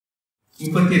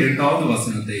32வது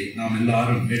வசனத்தை நாம்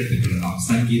எல்லாரும் எடுத்துக்கொள்ளலாம்.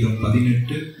 சங்கீதம்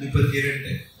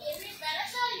 18:32.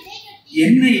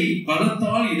 என்னை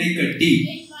பலத்தால் இடைக்கட்டி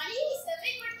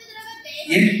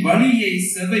என் வழியை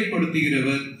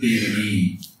செவ்வைப்படுத்துகிறவர் தேவனே.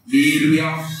 ஹல்லேலூயா.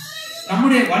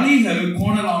 நம்முடைய வழிகள்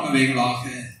கோணலானவைகளாக,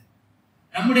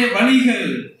 நம்முடைய வழிகள்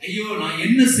ஐயோ நான்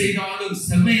என்ன செய்தாலும்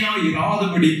செம்மையா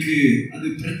இராதபடிக்கு அது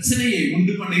பிரச்சனையை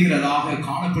உண்டு பண்ணுகிறதாக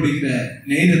காணப்படுகிற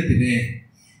நேரத்திலே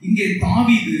இங்கே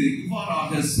தாவீது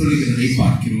இவ்வாறாக சொல்லுகிறதை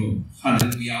பார்க்கிறோம்.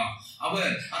 ஹல்லேலூயா.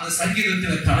 அவர் அந்த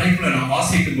சங்கீதத்தில தலைப்புல நாம்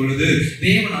வாசிக்கும் பொழுது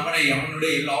தேவன்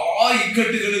அவனுடைய எல்லா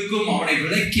இக்கட்டுகளுக்கும் அவனை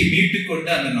விலக்கி மீட்டுக் கொண்ட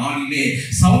அந்த நாளிலே,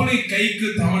 சவுலின் கைக்கு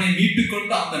அவனை மீட்டுக்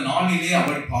கொண்ட அந்த நாளிலே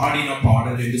அவர் பாடின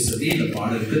பாடல் என்று சொல்லி இந்த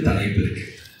பாடலுக்கு தலைப்பு இருக்கு.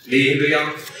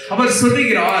 அவர்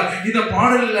சொல்லுகிறார், இந்த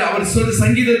பாடல்ல அவர்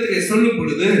சங்கீதத்திலே சொல்லும்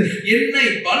பொழுது என்னை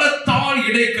பலத்தால்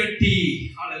இடைக்கட்டி,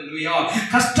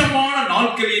 கஷ்டமான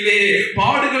நாட்களிலே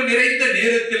பாடுகள் நிறைந்த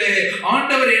நேரத்திலே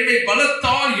ஆண்டவர் என்னை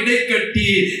பலத்தால் இடைக்கட்டி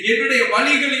என்னுடைய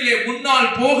வழிகளிலே முன்னால்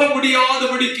போக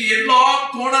முடியாதபடிக்கு எல்லாம்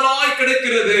கோணலாய்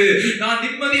கிடக்கிறது, நான்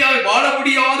நிம்மதியாய் வாழ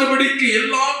முடியாதபடிக்கு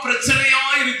எல்லாம்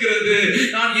பிரச்சனையாய் இருக்கிறது,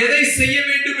 நான் எதை செய்ய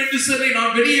வேண்டும் என்று சொல்லி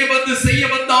நான் வெளியே வந்து செய்ய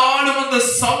வந்தாலும் அந்த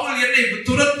சவுல் என்னை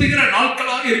துரத்துகிற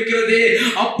நாட்களாக இருக்கிறதே,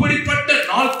 அப்படிப்பட்ட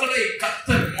நாட்களை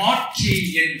கர்த்தர் மாற்றி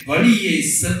என் வழியை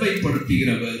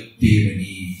செவ்வைப்படுத்துகிறவர் தேவனே.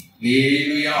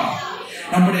 ஹல்லேலூயா.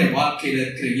 நம்முடைய வாழ்க்கையில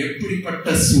இருக்கிற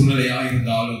எப்படிப்பட்ட சூழ்நிலையா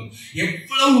இருந்தாலும்,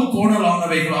 எவ்வளவு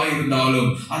கோணலானவைகளா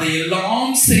இருந்தாலும் அதை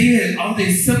எல்லாம் செய்ய அதை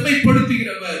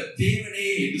செம்மைப்படுத்துகிறவர் தேவனே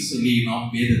என்று சொல்லி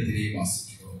நாம் வேதத்திலே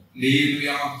வாசிக்கிறோம்.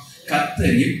 ஹல்லேலூயா.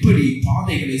 கர்த்தர் எப்படி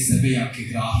பாதைகளை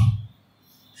செவ்வையாக்குகிறார்,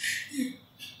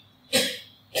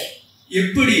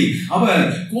 எப்படி அவர்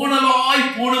கோணலாய்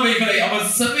போனவைகளை அவர்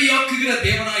செவ்வையாக்குகிற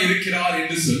தேவனாய் இருக்கிறார்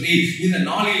என்று சொல்லி இந்த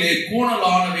நாளிலே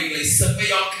கோணலானவைகளை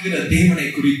செவ்வையாக்குகிற தேவனை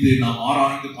குறித்து நாம்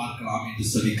ஆராய்ந்து பார்க்கலாம் என்று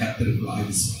சொல்லி கர்த்தருக்குள்ளாய்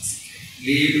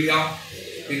விசுவாசிக்கிறேன்.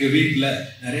 எங்க வீட்டுல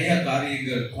நிறைய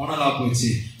காரியங்கள் கோணலா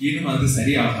போச்சு, இன்னும் அது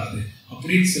சரியாகாது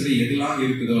அப்படின்னு சொல்லி எதெல்லாம்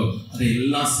இருக்குதோ அதை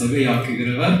எல்லாம்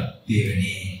செவ்வையாக்குகிறவர்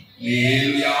தேவனே.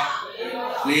 ஹல்லேலூயா.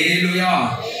 ஹல்லேலூயா.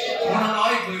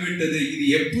 கோணலாய் போய்விட்டது, இது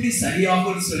எப்படி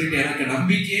சரியாகும் சொல்லிட்டு எனக்கு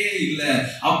நம்பிக்கையே இல்லை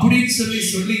அப்படின்னு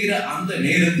சொல்லுகிற அந்த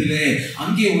நேரத்திலே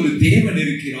அங்கே ஒரு தேவன்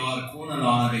இருக்கிறார்,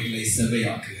 கோணலானவைகளை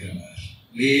செவ்வையாக்குகிறவர்.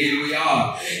 ஹல்லேலூயா.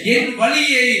 என்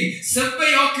வழியை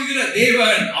செவ்வையாக்குகிற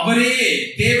தேவன் அவரே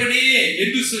தேவனே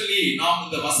என்று சொல்லி நாம்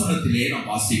இந்த வசனத்திலே நாம்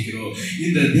வாசிக்கிறோம்.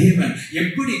 இந்த தேவன்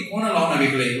எப்படி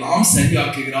கோணலானவைகளை எல்லாம்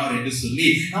சரியாக்குகிறார் என்று சொல்லி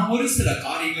நாம் ஒரு சில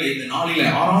காரியங்களை இந்த நாளிலே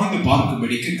ஆராய்ந்து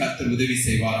பார்க்கும்படிக்கு கர்த்தர் உதவி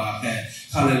செய்வாராக.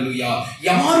 ஹல்லேலூயா.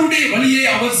 யாருடைய வழியை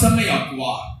அவர்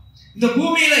செம்மையாக்குவார்? இந்த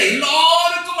பூமியில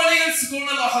எல்லாருக்கும் வழிகள்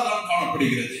கோணலாக தான்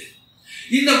காணப்படுகிறது.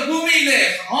 இந்த பூமியிலே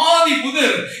ஆதி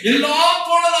முதல் எல்லாம்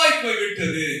கோணலாய்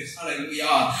போய்விட்டது.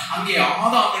 ஹல்லேலூயா. அங்கே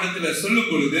ஆதாம் இடத்துல சொல்லும்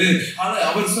பொழுது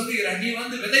அவர் சொல்லுகிறார், நீ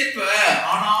வந்து விதைப்ப,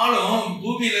 ஆனாலும்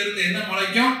பூமியில இருந்து என்ன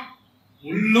முளைக்கும்?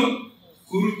 முள்ளும்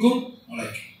குறுக்கும்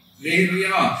முளைக்கும்.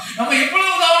 ஹல்லேலூயா. நம்ம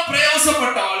எவ்வளவுதான்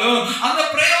பிரயாசப்பட்டாலும் அந்த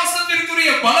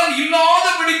பிரயாசத்திற்குரிய பலன்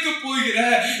இல்லாதபடிக்கு போகிற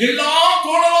எல்லாம்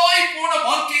கோணலாய் போன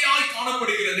வாழ்க்கையாய்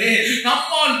காணப்படுகிறதே,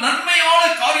 நம்மால் நன்மையான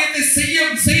காரியத்தை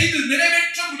செய்து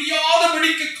நிறைவேற்ற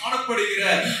முடியாதபடிக்கு காணப்படுகிற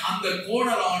அந்த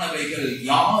கோணலானவைகள்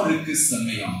யாருக்கு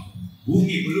செம்மையாகும்?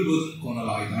 பூமி முழுவதும்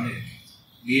கோணலாய் தான் இருக்கு.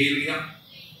 ஹல்லேலூயா.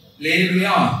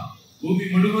 ஹல்லேலூயா. பூமி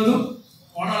முழுவதும்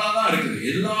கோணலா தான் இருக்குது.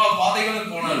 எல்லா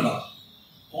பாதைகளும் கோணல் தான்.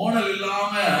 கோணல்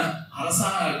இல்லாம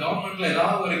அரசாங்க கவர்மெண்ட்ல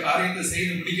ஏதாவது ஒரு காரியத்தை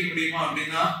செய்து முடிக்க முடியுமா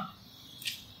அப்படின்னா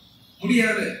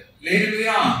முடியாது.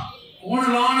 ஹல்லேலூயா.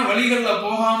 கோணலான வழிகள்ல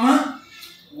போகாம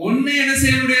ஒண்ணு என்ன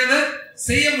செய்ய முடியாது,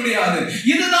 செய்ய முடியாது.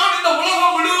 இதுதான் இந்த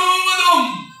உலகம் முழுவதும்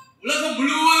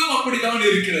அப்படித்தான்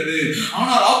இருக்கிறது.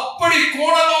 ஆனால் அப்படி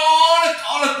கோணலான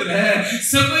காலத்துல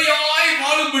செவ்வையாய்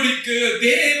வாழும்படிக்கு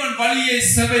தேவன் வழியை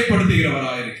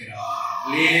செவ்வைப்படுத்துகிறவராய் இருக்கிறார்.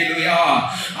 ஹல்லேலூயா.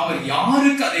 அவர்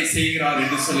யாருக்கு அதை செய்கிறார்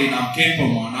என்று சொல்லி நாம்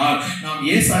கேட்போமானால், நாம்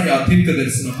ஏசாயா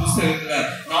தீர்க்கதரிசன புத்தகத்துல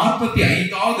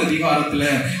 45வது அதிகாரத்துல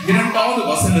 2வது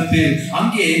வசனத்தில்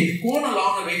அங்கே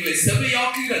கோணலானவைகளை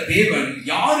செவ்வையாக்குகிற தேவன்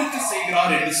யாருக்கு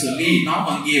செய்கிறார் என்று சொல்லி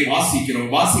நாம் அங்கே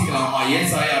வாசிக்கிறோம். வாசிக்கலாமா?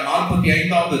 ஏசாயா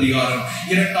 45வது அதிகாரம்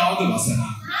 2வது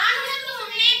வசனம்.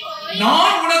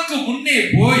 நான் உனக்கு முன்னே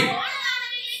போய்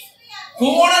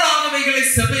கோணலானவைகளை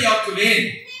செவ்வையாக்குவேன்,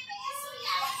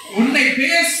 உன்னை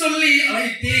பேர் சொல்லி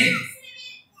அழைத்தேன்.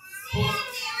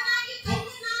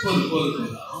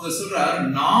 அவங்க சொல்றார்,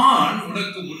 நான்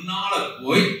உனக்கு முன்னால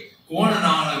போய்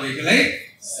கோணலானவைகளை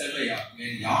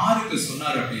செவ்வையாக்குவேன். யாருக்கு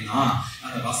சொன்னார் அப்படின்னா,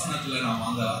 அந்த வசனத்துல நாம்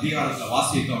அந்த அதிகாரத்துல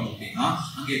வாசித்தோம் அப்படின்னா,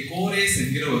 அங்கே கோரேஸ்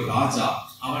என்கிற ஒரு ராஜா,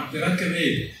 அவன் பிறக்கவே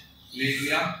இல்லை.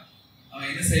 இல்லையா? அவன்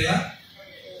என்ன செய்யல?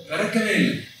 பிறக்கவே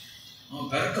இல்லை.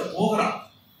 அவன் பிறக்க போகிறான்,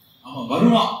 அவன்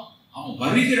வருவான். அவன்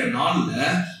வருகிற நாள்ல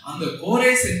அந்த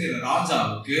கோரேஸ் என்கிற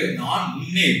ராஜாவுக்கு நான்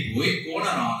முன்னே போய்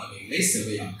கோணலானவைகளை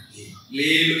செவையாக்குவேன்.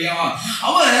 அல்லேலூயா.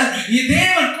 அவர்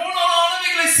தேவன்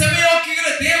கோணலானவைகளை செவையாக்குகிற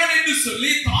தேவன் என்று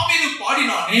சொல்லி தாவீது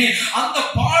பாடினானே, அந்த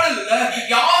பாடல்ல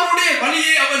யாருடைய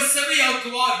வழியை அவர்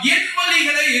செவையாக்குவார்? என்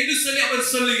வழிகளை என்று சொல்லி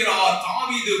அவர் சொல்லுகிறார்.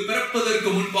 தாவீது பிறப்பதற்கு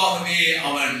முன்பாகவே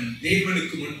அவன்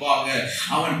தேவனுக்கு முன்பாக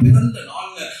அவன் பிறந்த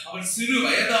நாள்ல அவன் சிறு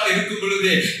வயதா இருக்கும்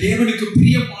பொழுதே தேவனுக்கு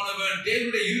பிரியமானவன்,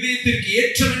 தேவனுடைய இருதயத்திற்கு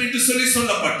ஏற்றவன் என்று சொல்லி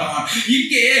சொல்லப்பட்டான்.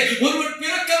 இங்கே ஒருவன்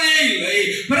பிறக்கவே இல்லை,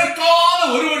 பிறக்காத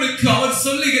ஒருவனுக்கு அவர்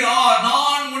சொல்லுகிறார்,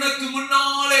 நான் உனக்கு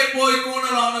முன்னாலே போய்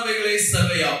கோணலானவைகளை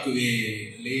செவையாக்குவேன்.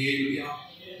 அல்லேலூயா.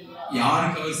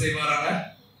 யாருக்கு அவர் செய்வாராங்க?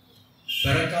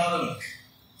 பிறக்காதவனுக்கு.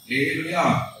 அல்லேலூயா.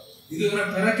 இதுவரை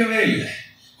பிறக்கவே இல்லை.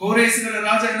 கோரேஸ்ங்கிற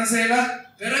ராஜா என்ன செய்யல?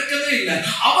 பிறக்கவே இல்லை.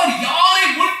 அவர் யாரை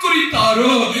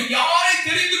முன்குறித்தாரோ, யாரை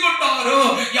தெரிந்து கொண்டாரோ,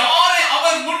 யாரை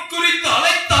அவர் முன்குறித்து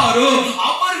அழைத்தாரோ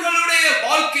அவர்களுடைய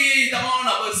வாழ்க்கையை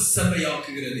தான் அவர்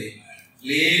செவையாக்குகிறது.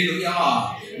 அல்லேலூயா.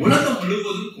 உலகம்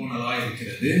முழுவதும் கோணலாய்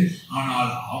இருக்கிறது.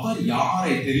 ஆனால் அவர்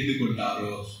யாரை தெரிந்து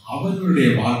கொண்டாரோ அவர்களுடைய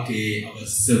வாழ்க்கையை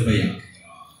அவர்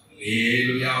செவையாக்குகிறார்.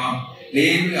 அல்லேலூயா.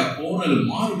 கோணலும்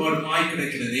மாறுபாடுமாய்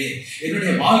கிடைக்கிறதே.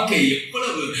 என்னுடைய வாழ்க்கை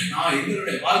எவ்வளவு, நான்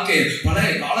எங்களுடைய வாழ்க்கை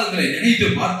பழைய காலங்களை நினைத்து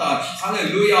பார்த்தால்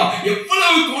ஹல்லேலூயா,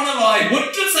 எவ்வளவு கோணலாய்,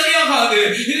 ஒன்றும் சரியாகாது,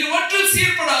 இது ஒன்றும்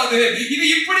சீர்படாது, இது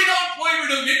இப்படிதான்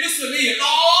போய்விடும் என்று சொல்லி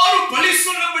எல்லாரும் பழி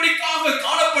சொல்லும்படிக்காக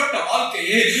காணப்பட்ட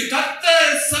வாழ்க்கையை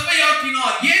கர்த்தர்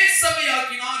செவையாக்கினார். ஏன்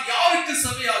செவையாக்கினார்? யாருக்கு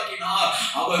செவையாக்கினார்?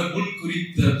 அவர் முன்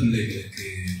குறித்த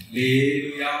பிள்ளைகளுக்கு.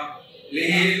 அல்லேலூயா.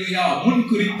 அல்லேலூயா. முன்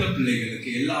குறித்த பிள்ளைகளுக்கு.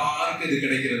 எல்லாருக்கும் இது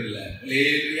கிடைக்கிறது இல்ல.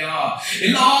 அல்லேலூயா.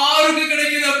 எல்லாருக்கும்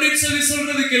கிடைக்கிறது அப்படின்னு சொல்லி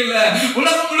சொல்றதுக்கு இல்ல.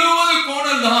 உலகம் முழுவதும்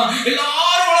கோணல் தான்.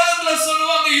 எல்லாரும் உலகத்துல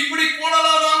சொல்லுவாங்க, இப்படி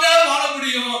கோணலாதாங்க வாழ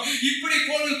முடியும், இப்படி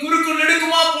குறுக்கு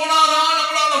நெடுக்குமா போனாதான்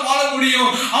நம்மளால வாழ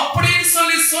முடியும் அப்படின்னு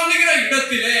சொல்லி சொல்லுகிற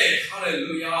இடத்திலே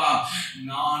ஹல்லேலூயா,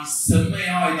 நான்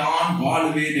செம்மையாய் தான்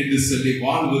வாழ்வேன் என்று சொல்லி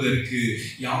வாழ்வதற்கு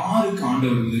யாருக்கு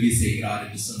ஆண்டவர் உதவி செய்கிறார்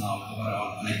என்று சொன்னால்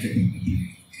அவரால் அழைக்கப்பட்ட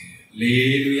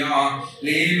லேலுயா.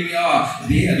 லேலுயா.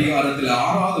 அதே அதிகாரத்துல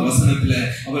 6வது வசனத்துல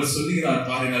அவர் சொல்லுகிறார்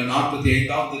பாருங்கள்.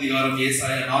 45வது அதிகாரம்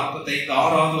ஏசாயா 45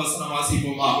 6வது வசனம்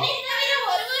வாசிப்போமா?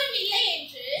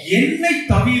 என்னை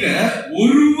தவிர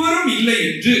ஒருவரும் இல்லை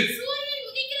என்று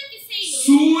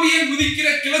சூரியன் உதிக்கிற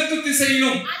கிழக்கு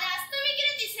திசையிலும்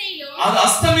அது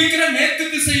அஸ்தமிக்கிற மேற்கு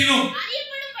திசையிலும்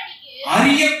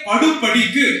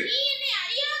அறியப்படும்படிக்கு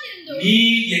நீ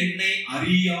என்னை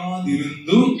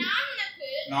அறியாதிருந்தும்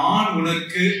நான்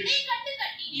உனக்கு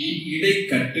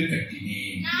இடைக்கட்டு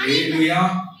கட்டினேன். அல்லேலூயா.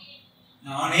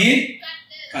 நானே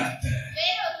கர்த்தர்,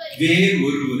 வேறு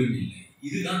ஒருவரும் இல்லை.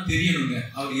 இதுதான் தெரியணுங்க.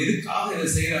 அவர் எதுக்காக இதை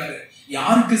செய்யறாரு,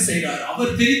 யாருக்கு செய்யறாரு?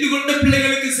 அவர் தெரிந்து கொண்ட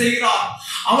பிள்ளைகளுக்கு செய்கிறார்.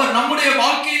 அவர் நம்முடைய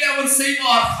வாழ்க்கையில அவர்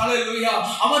செய்வார். ஹல்லேலூயா.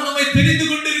 அவர் நம்மை தெரிந்து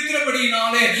கொண்டு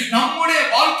இருக்கிறபடியினாலே நம்முடைய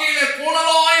வாழ்க்கையில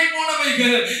கோணலாய்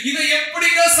போனவைகள் இதை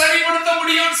எப்படிங்க சரிப்படுத்த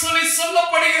முடியும் சொல்லி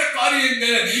சொல்லப்படுகிற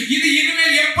காரியங்கள், இது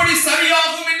இனிமேல் எப்படி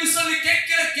சரியாகும் என்று சொல்லி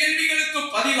கேட்கிற கேள்விகளுக்கு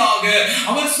பதிலாக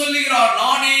அவர் சொல்லுகிறார்,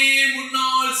 நானே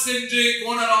முன்னால் சென்று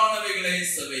கோணலானவைகளை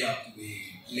செவையாக்குவேன்.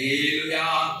 அல்லேலூயா.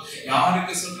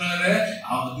 யாருக்கு சொல்றாரு?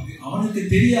 அவனுக்கு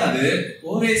தெரியாது,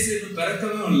 கோரேஸ்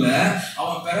பிறக்கவும் இல்லை,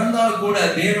 அவன் பிறந்தால் கூட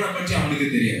தேவனை பற்றி அவனுக்கு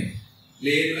தெரியாது.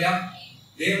 அல்லேலூயா.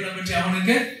 தேவனை பற்றி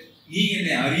அவனுக்கு, நீ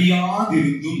என்னை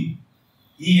அறியாதிருந்தும்,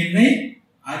 நீ என்னை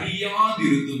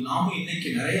அறியாதிருந்தும். நாம இன்னைக்கு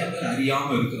நிறைய பேர்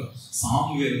அறியாம இருக்கிறோம்.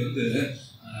 சாமுவேல்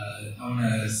அவனை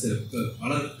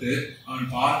வளர்த்து அவன்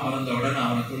பால் மறந்த உடனே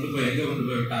அவனை கொண்டு போய் எங்க கொண்டு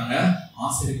போய் விட்டாங்க?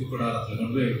 ஆசரிப்பு கூடாரத்துல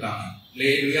கொண்டு போய் விட்டாங்க.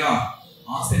 அல்லேலூயா.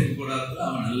 ஆசரிப்பு கூடாரத்துல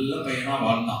அவன் நல்ல பையனா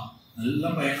வாழ்ந்தான், நல்ல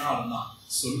பையனா இருந்தான்.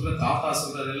 தாத்தா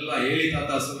சொல்றதெல்லாம், ஏலி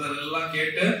தாத்தா சொல்றதெல்லாம்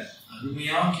கேட்டு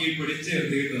அருமையா கீழ்ப்படிச்சு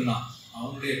இருந்துகிட்டு இருந்தான்.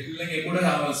 அவனுடைய பிள்ளைங்க கூட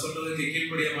அவன் சொல்றதுக்கு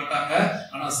கீழ்ப்படிய மாட்டாங்க.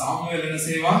 ஆனா சாமுவேல் என்ன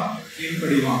செய்வான்?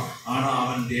 கீழ்ப்படிவான். ஆனா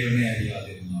அவன் தேவனை அறியாது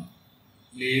இருந்தான்.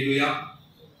 அல்லேலூயா.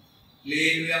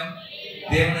 அல்லேலூயா.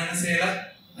 தேவன் என்ன செய்யல?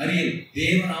 அறியல்.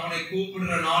 தேவன் அவனை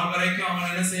கூப்பிடுற நாள் வரைக்கும் அவன்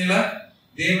என்ன செய்யல?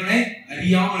 தேவனை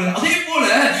அறியாமல். அதே போல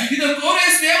இந்த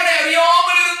கோரேஸ் தேவனை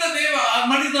அறியாமல் இருந்த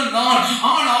மனிதன் தான்.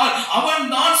 ஆனால் அவன்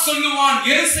தான் சொல்லுவான்,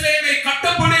 எருசலேமை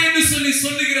கட்டப்படு என்று சொல்லி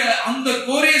சொல்லுகிற அந்த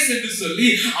கோரேஸ் என்று சொல்லி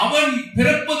அவன்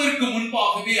பிறப்பதற்கு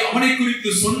முன்பாகவே அவனை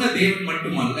குறித்து சொன்ன தேவன்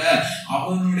மட்டுமல்ல,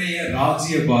 அவனுடைய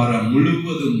ராஜ்யபாரம்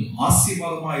முழுவதும்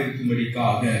ஆசீர்வாதமாக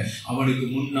இருக்கும்படிக்காக அவனுக்கு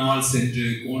முன்னால் சென்று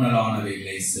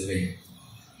கோணலானவைகளை செவை.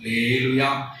 அல்லேலூயா.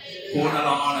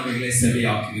 கோணலானவைகளை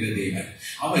செவையாக்குகிற தேவன்.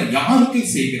 அவர் யாருக்கு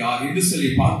செய்கிறார் என்று சொல்லி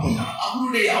பார்ப்போம்னா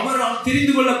அவரால்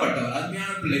தெரிந்து கொள்ளப்பட்டவர்.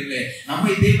 அருமையான பிள்ளைகளே,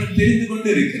 நம்மை தேவன் தெரிந்து கொண்டு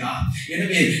இருக்கிறார்.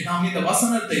 எனவே நாம் இந்த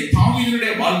வசனத்தை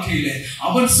தாவீதுடைய வாழ்க்கையில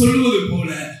அவர் சொல்லுவது போல,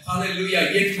 ஹல்லேலூயா,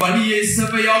 என் வழியை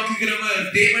செவையாக்குகிறவர்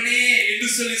தேவனே என்று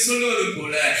சொல்லி சொல்லுவது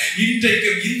போல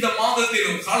இன்றைக்கும் இந்த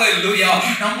மாதத்திலும் ஹல்லேலூயா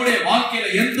நம்முடைய வாழ்க்கையில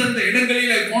எந்தெந்த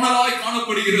இடங்களிலே கோணலாய்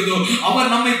காணப்படுகிறதோ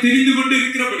அவர் நம்மை தெரிந்து கொண்டு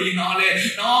இருக்கிறபடியினாலே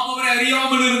நாம் அவரை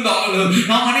அறியாமல் இருந்தாலும்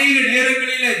நாம் அநேக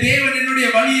நேரங்களிலே தேவன் என்னுடைய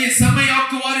வழியை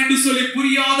செம்மையாக்குவார் என்று சொல்லி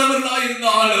புரியாதவர்களாய்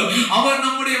இருந்தாலும் அவர்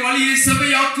நம்முடைய வழியை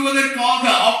செம்மையாக்குவதற்காக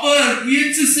அவர்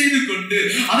முயற்சி செய்து கொண்டு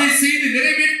அதை செய்து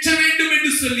நிறைவேற்ற வேண்டும்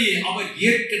என்று சொல்லி அவர்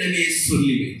ஏற்கனவே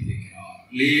சொல்லி வைத்திருக்கிறார்.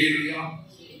 அல்லேலூயா.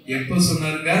 எப்ப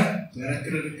சொன்னாருங்க?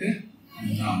 பிறக்கிறதுக்கு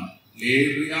முன்னால்.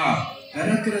 அல்லேலூயா.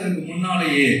 பிறக்கிறதுக்கு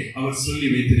முன்னாலேயே அவர் சொல்லி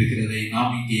வைத்திருக்கிறதை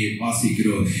நாம் இங்கே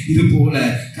வாசிக்கிறோம். இது போல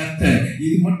கர்த்தர்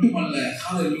இது மட்டுமல்ல,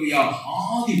 ஹல்லேலூயா,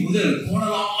 ஆதி முதல்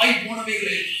கோணலாய்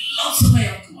போனவைகளை எல்லாம்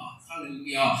செம்மையாக்குவார்.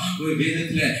 ஹல்லேலூயா. ஒரு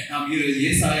வேதத்துல நாம்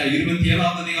ஏசாயா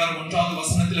 27ஆம் அதிகாரம் 1ஆவது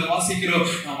வசனத்துல வாசிக்கிறோம்.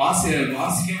 நாம்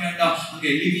வாசிக்க வேண்டாம். அங்க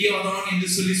லிவியாதான் என்று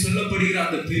சொல்லி சொல்லப்படுகிற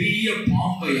அந்த பெரிய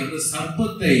பாம்பை, அந்த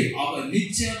சர்ப்பத்தை அவர்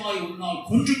நிச்சயமாய் ஒரு நாள்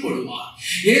கொன்று போடுவார்.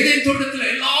 ஏதேன் தோட்டத்துல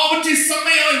எல்லாவற்றையும்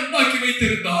செம்மையாய் உண்டாக்கி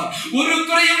வைத்திருந்தார். ஒரு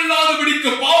குறையும் இல்லாதபடிக்கு,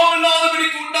 பாவம்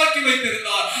இல்லாதபடிக்கு உண்டாக்கி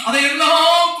வைத்திருந்தார். அதை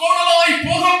எல்லாம் கோணலாய்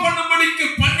போக பண்ணும்படிக்கு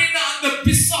பண்ணின அந்த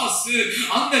பிசாசு,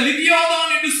 அந்த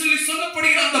லிவியாதான் என்று சொல்லி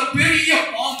சொல்லப்படுகிற அந்த பெரிய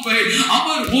பாம்பை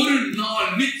அவர் ஒரு நாள்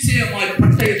நிச்சயமாய்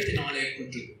பட்டயத்தினாலே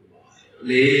கொன்று போடுவார்.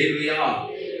 அல்லேலூயா.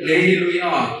 அல்லேலூயா.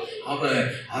 அவர்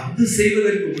அது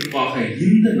செய்வதற்கு முன்பாக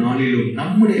இந்த நாளிலும்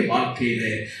நம்முடைய வாழ்க்கையில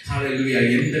ஹல்லேலூயா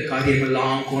எந்த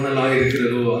காரியமெல்லாம் கோணலாய்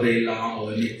இருக்கிறதோ அதையெல்லாம்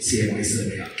அவர் நிச்சயமாய்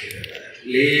செம்மையாக்குகிறார்.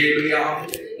 அல்லேலூயா.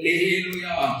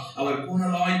 அல்லேலூயா. அவர்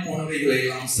கோணலாய் போனவைகளை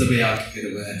எல்லாம்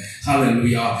செம்மையாக்குகிறவர்.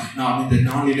 ஹல்லேலூயா. நாம் இந்த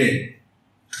நாளிலே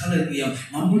ஹல்லேலூயா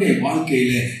நம்முடைய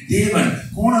வாழ்க்கையில தேவன்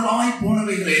கோணலாய்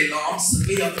போனவைகளை எல்லாம்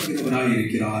செம்மையாக்குகிறவராய்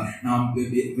இருக்கிறார். நாம்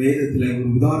வேதத்துல ஒரு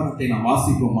உதாரணத்தை நாம்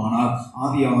வாசிப்போமானால்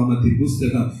ஆதியாகமத்தின்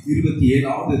புஸ்தகம்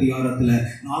 27ஆவது அதிகாரத்துல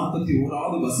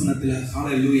 41ஆவது வசனத்துல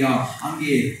ஹல்லேலூயா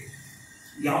அங்கே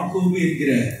யாக்கோபு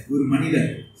என்கிற ஒரு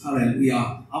மனிதன் ஹல்லேலூயா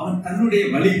அவன் தன்னுடைய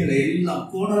வழிகளை எல்லாம்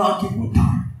கோணலாக்கி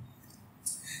போட்டான்.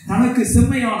 தனக்கு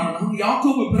செம்மையானவன்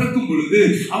யாக்கோபு பிறக்கும் பொழுது,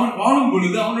 அவன் வாழும்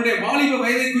பொழுது, அவனுடைய வாலிப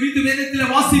வயதை குறித்து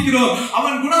வேதத்தில் வாசிக்கிறோம்.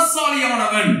 அவன்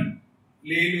குணசாலியானவன்.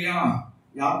 அல்லேலூயா.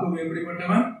 யாக்கோபு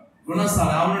எப்படிப்பட்டவன்?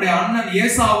 குணசாலி. அவனுடைய அண்ணன்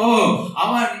ஏசாவோ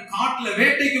அவன் காட்டுல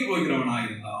வேட்டைக்கு போகிறவனாய்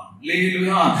இருந்தான்.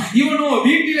 அல்லேலூயா. இவனோ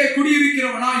வீட்டிலே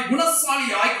குடியிருக்கிறவனாய்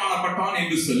குணசாலியாய் காணப்பட்டான்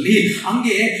என்று சொல்லி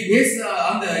அங்கே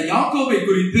அந்த யாக்கோபை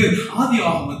குறித்து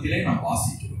ஆதியாகமத்திலே நாம்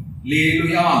வாசிக்கிறோம்.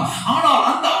 அல்லேலூயா. ஆனால்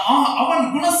அந்த அவன்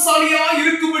குணசாலியா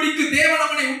இருக்கும்படிக்கு தேவன்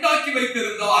அவனை உண்டாக்கி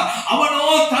வைத்திருந்தார். அவனோ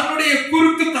தன்னுடைய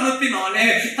குறுக்குத்தனத்தினாலே,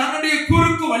 தன்னுடைய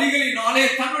குறுக்கு வழிகளினாலே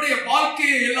தன்னுடைய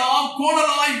வாழ்க்கையை எல்லாம்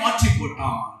கோணலாய் மாற்றி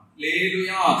போட்டான்.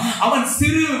 அல்லேலூயா. அவன்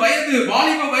சிறு வயது,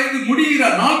 வாலிப வயது முடிகிற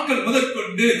நாட்கள்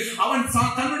முதற்கொண்டு அவன்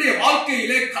தன்னுடைய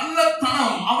வாழ்க்கையிலே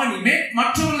கள்ளத்தனம், அவன்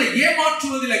மற்றவர்களை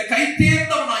ஏமாற்றுவதிலே கை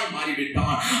தேர்ந்தவனாய்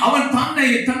மாறிவிட்டான். அவன்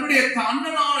தன்னுடைய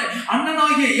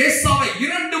அண்ணனாகிய ஏசாவை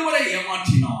 2 முறை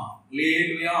ஏமாற்றினான்.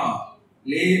 அல்லேலூயா.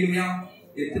 அல்லேலூயா.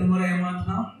 எத்தனை முறை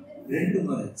ஏமாற்றினான்? 2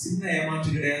 முறை. சின்ன ஏமாற்று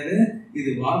கிடையாது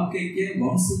இது. வாழ்க்கைக்கே,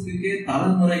 வம்சத்துக்கே,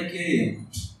 தலைமுறைக்கே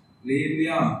ஏமாற்று.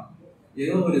 அல்லேலூயா.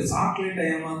 ஏதோ ஒரு சாக்லேட்டை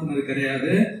ஏமாத்துனது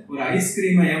கிடையாது, ஒரு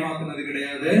ஐஸ்கிரீமை ஏமாத்துனது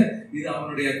கிடையாது. இது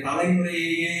அவனுடைய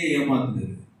தலைமுறையே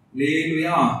ஏமாத்துனது.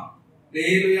 அல்லேலூயா.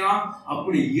 அல்லேலூயா.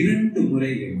 அப்படி 2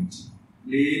 முறை ஏமாற்றினான்.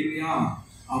 அல்லேலூயா.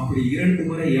 அப்படி 2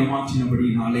 முறை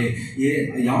ஏமாற்றினபடினாலே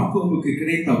யாக்கோபுக்கு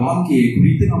கிடைத்த வாழ்க்கையை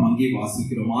குறித்து நாம் அங்கே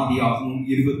வாசிக்கிறோம். ஆதியாகமம்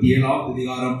 27ஆவது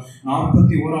அதிகாரம்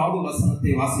 41ஆவது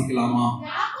வசனத்தை வாசிக்கலாமா?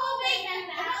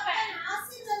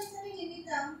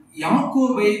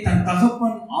 யாக்கோபை தன்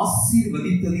தகப்பன்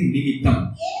ஆசீர்வதித்ததின் நிமித்தம்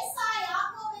ஏசா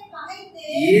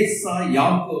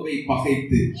யாக்கோபை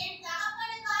பகைத்து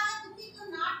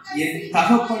என்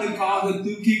தகப்பனுக்காக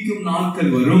துக்கிக்கும்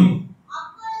நாட்கள் வரும்,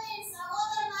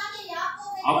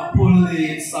 அப்பொழுது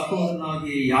என்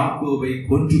சகோதரனாகிய யாக்கோபை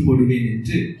கொன்று போடுவேன்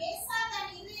என்று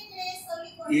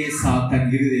ஏசா தன்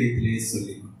இருதயத்திலே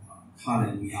சொல்லிக் கொண்டான்.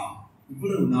 ஹல்லேலூயா.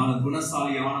 இவ்வளவு நாள்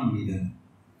குணசாலியான மனிதன்.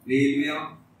 அல்லேலூயா.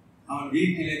 அவன்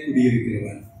வீட்டிலே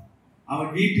குடியிருக்கிறவன்.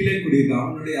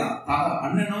 அவனுடைய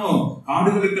அண்ணனோ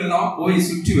காடுகளுக்கெல்லாம் போய்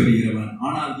சுற்றி வருகிறவன்.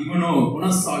 ஆனால் இவனோ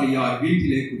குணசாலியார்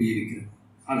வீட்டிலே குடியிருக்கிறவன்.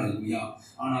 ஹல்லேலூயா.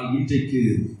 ஆனால் இன்றைக்கு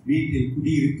வீட்டில்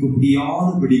குடியிருக்க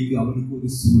முடியாதபடிக்கு அவனுக்கு ஒரு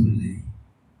சூழ்நிலை.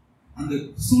 அந்த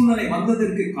சூழ்நிலை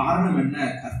வந்ததற்கு காரணம் என்ன?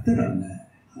 கர்த்தர் அல்ல.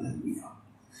 ஹல்லேலூயா.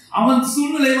 அவன்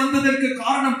சூழ்நிலை வந்ததற்கு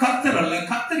காரணம் கர்த்தர் அல்ல.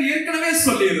 கர்த்தர் ஏற்கனவே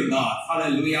சொல்லி இருந்தார்.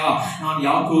 ஹல்லேலூயா. நான்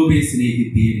யாக்கோபை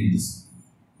சிநேகித்தேன் என்று சொல்லி.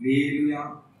 அல்லேலூயா.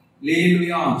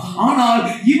 அல்லேலூயா. ஆனால்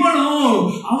இவனோ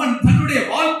அவன் தன்னுடைய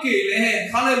வாழ்க்கையிலே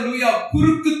ஹல்லேலூயா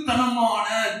குறுக்குத்தனமான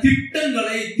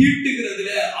திட்டங்களை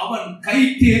தீட்டுகிறதுல அவன் கை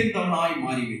தேர்ந்தவனாய்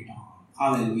மாறிவிட்டான்.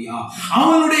 ஹல்லேலூயா.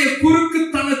 அவனுடைய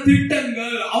குறுக்குத்தன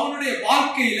திட்டங்கள் அவனுடைய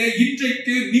வாழ்க்கை வாழ்க்கையில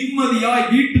இன்றைக்கு நிம்மதியாய்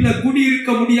வீட்டுல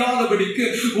குடியிருக்க முடியாதபடிக்கு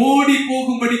ஓடி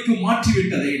போகும்படிக்கு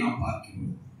மாற்றிவிட்டதை நாம் பார்க்கிறோம்.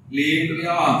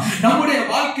 நம்முடைய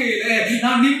வாழ்க்கையில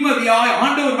நாம் நிம்மதியாய்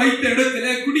ஆண்டவர் வைத்த இடத்துல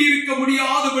குடியிருக்க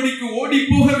முடியாதபடிக்கு ஓடி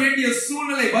போக வேண்டிய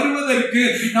சூழ்நிலை வருவதற்கு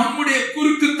நம்முடைய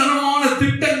குறுக்குத்தனமான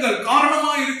திட்டங்கள்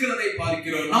காரணமா இருக்கிறதை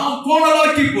பார்க்கிறோம். நாம்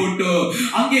கோணலாக்கி போட்டோம்.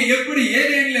 அங்கே எப்படி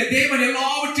ஏதேனிலே தேவன்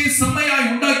எல்லாவற்றையும் செம்மையாய்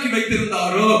உண்டாக்கி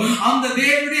வைத்திருந்தாரோ அந்த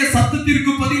தேவனுடைய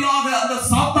சத்தத்திற்கு பதிலாக அந்த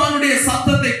சாத்தானுடைய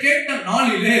சத்தத்தை கேட்ட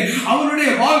நாளிலே அவருடைய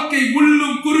வாழ்க்கை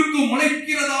முள்ளும் குறுக்கும்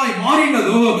முளைக்கிறதாய்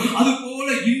மாறினதோ அது போல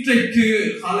இன்றைக்கு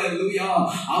ஹல்லேலூயா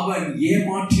அவன்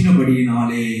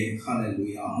ஏமாற்றினபடியினாலே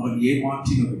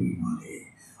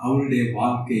அவருடைய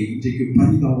வாழ்க்கை இன்றைக்கு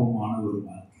பரிதாபமான ஒரு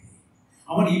வாழ்க்கை.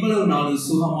 அவன் இவ்வளவு நாள்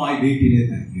சுகமாய் வீட்டிலே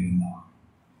தங்கியிருந்தான்.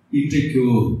 இன்றைக்கோ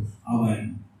அவன்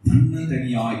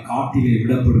தன்னந்தனியாய் காட்டிலே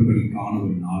விடப்படும்படிக்கான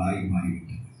ஒரு நாளாய் மாறிவிட்டான்.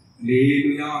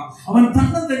 அவன்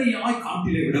தன்னந்தனியாய்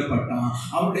காட்டிலே விடப்பட்டான்.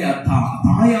 அவருடைய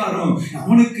தாயாரும்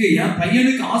அவனுக்கு என்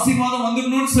பையனுக்கு ஆசீர்வாதம்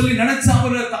வந்துடணும்னு சொல்லி நினைச்ச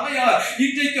அவருடைய தாயார்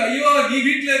இன்றைக்கு ஐயோ நீ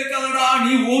வீட்டுல இருக்காதடா,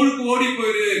 நீ ஊருக்கு ஓடி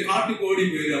போயிரு, காட்டுக்கு ஓடி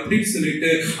போயிரு அப்படின்னு சொல்லிட்டு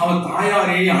அவன்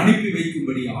தாயாரை அனுப்பி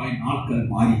வைக்கும்படி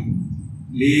நாட்கள் மாறி.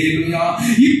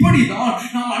 இப்படிதான்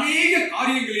நாம் அநேக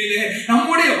காரியங்களிலே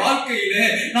நம்முடைய வாழ்க்கையிலே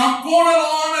நாம்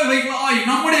கோணலானவைகளாய்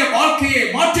நம்முடைய வாழ்க்கையை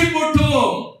மாற்றி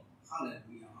போட்டோம்.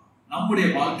 நம்முடைய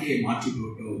வாழ்க்கையை மாற்றி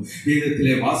போட்டோம்.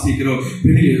 வேதத்திலே வாசிக்கிறோம்.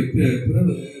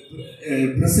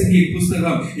 பிரசங்கி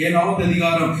புஸ்தகம் 7வது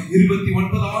அதிகாரம்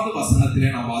 29வது வசனத்திலே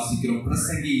நாம் வாசிக்கிறோம்.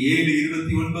 பிரசங்கி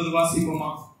 7:29 வாசிப்போமா?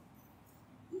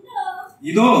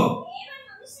 இதோ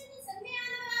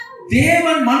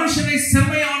தேவன் மனுஷனை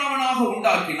செம்மையானவனாக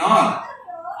உண்டாக்கினார்.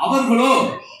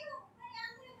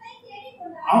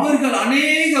 அவர்கள்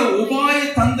அநேக உபாய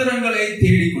தந்திரங்களை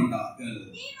தேடிக்கொண்டார்கள்.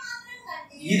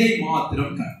 இதை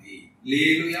மாத்திரம் கண்டேன்.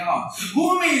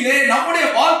 பூமியிலே நம்முடைய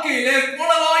வாழ்க்கையிலே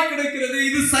கோணலாய் கிடக்கிறது,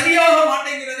 இது சரியாக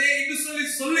மாட்டேங்கிறதே என்று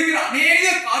சொல்லுகிற அநேக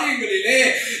காரியங்களிலே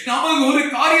நமக்கு ஒரு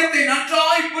காரியத்தை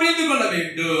நன்றாய் புரிந்து கொள்ள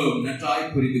வேண்டும்.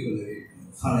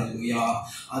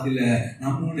 அதுல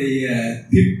நம்முடைய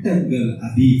திட்டங்கள்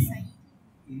அதிகம்.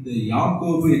 இந்த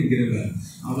யாக்கோபு என்கிறவர்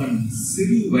அவன்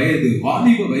சிறு வயது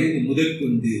வாலிப வயது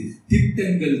முதற்கொண்டு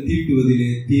திட்டங்கள் தீட்டுவதிலே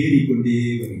தேடிக்கொண்டே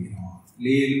வருகிறான்.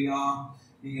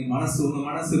 நீங்க உங்க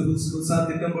மனசு புதுசு புதுசா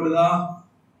திட்டம் போடுதா?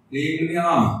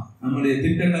 நம்முடைய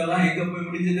திட்டங்கள்லாம் எங்க போய்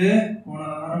முடிஞ்சது?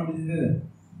 போனதான முடிஞ்சது.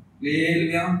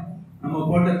 நம்ம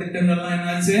போட்ட திட்டங்கள்லாம்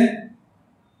என்னாச்சு?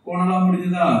 போனலாம்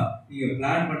முடிஞ்சதா? நீங்க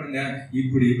பிளான் பண்ணுங்க,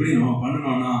 இப்படி நம்ம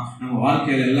பண்ணணும்னா நம்ம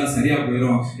வாழ்க்கையில எல்லாம் சரியா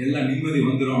போயிடும், எல்லாம் நிம்மதி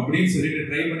வந்துடும் அப்படின்னு சொல்லிட்டு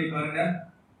ட்ரை பண்ணி பாருங்க.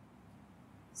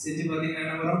 செஞ்சு பாத்தீங்கன்னா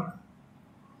என்ன வரும்?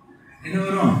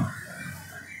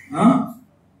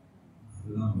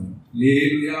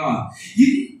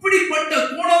 இப்படிப்பட்ட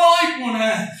கோணலாய் போன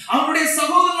அவனுடைய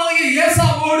சகோதரனாகிய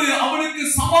ஏசாவோடு அவனுக்கு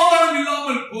சமாதானம்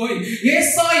இல்லாமல் போய்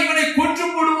ஏசா இவனை கொன்று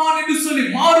போடுவான் என்று சொல்லி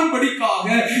மாறும்படிக்காக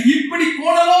இப்படி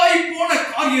கோணலாய் போன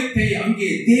காரியத்தை அங்கே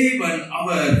தேவன்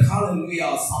அவர் ஹல்லேலூயா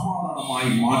சமாதானமாய்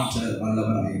மாற்ற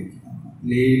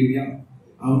வல்லவராயிருக்கிறார்.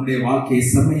 அவருடைய வாழ்க்கையை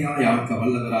செம்மையாய் ஆக்க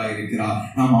வல்லவராயிருக்கிறார்.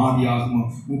 நாம் ஆதியாகமம்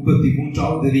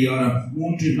 33வது அதிகாரம்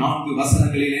 3-4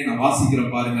 வசனங்களிலே நாம்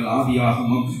வாசிக்கிறோம் பாருங்கள்.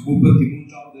 ஆதியாகமம்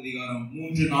 33வது அதிகாரம்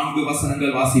 3-4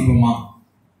 வசனங்கள் வாசிப்போமா?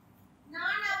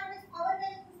 நான்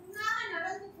அவர்களுக்கு முன்னாக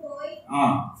நடந்து போய்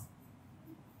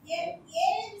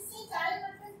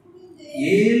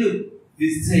 7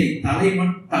 விசை தலை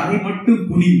மட்டும்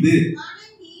குனிந்து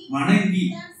வணங்கி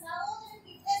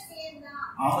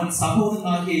அவன்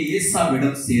சகோதரனாகிய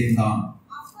ஏசாவிடம் சேர்ந்தான்.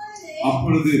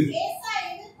 அப்பொழுது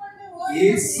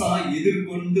ஏசா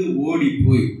எதிர்கொண்டு ஓடி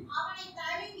போய்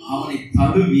அவனை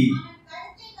தழுவி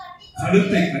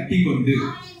கழுத்தை கட்டி கொண்டு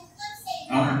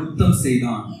அவன் முத்தம்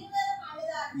செய்தான்.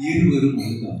 இருவரும்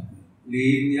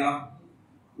அழுதார்கள்.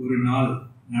 ஒரு நாள்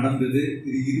நடந்தது,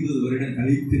 இது 20 வருடம்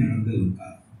கழித்து நடந்தது.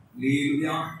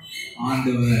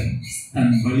 ஆண்டவர்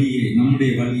தன் வழியை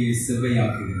நம்முடைய வழியை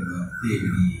செவ்வையாக்குகிறவர்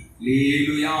தேவனே.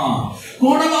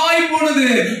 கோணலாய்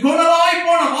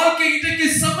போன வாழ்க்கை இன்றைக்கு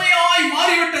செம்மையாய்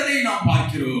மாறிவிட்டதை நாம்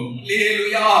பார்க்கிறோம்.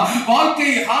 வாழ்க்கை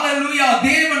ஹல்லேலூயா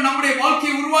தேவன் நம்முடைய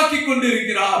வாழ்க்கையை உருவாக்கி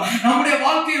கொண்டிருக்கிறார். நம்முடைய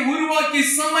வாழ்க்கையை உருவாக்கி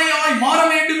செம்மையாய் மாற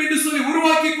வேண்டும் என்று சொல்லி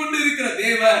உருவாக்கி கொண்டிருக்கிற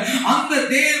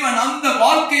தேவன் அந்த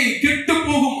வாழ்க்கை கெட்டு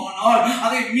போகுமானால்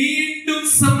அதை மீண்டும்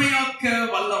செம்மையாக்க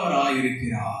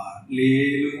வல்லவராயிருக்கிறார்.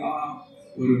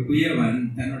 ஒரு குயவன்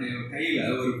தன்னுடைய கையில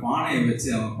ஒரு பானையை வச்சு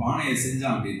அவன் பானையை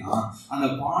செஞ்சான் அப்படின்னா அந்த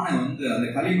பானை அந்த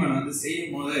களிமண்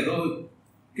செய்யும் போது ஏதோ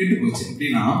கெட்டு போச்சு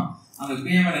அப்படின்னா அந்த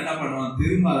குயவன் என்ன பண்ணுவான்?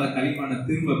 திரும்ப அதை களிமண்ணை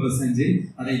திரும்ப செஞ்சு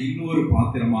அதை இன்னொரு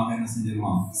பாத்திரமாக என்ன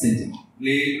செஞ்சிருவான்?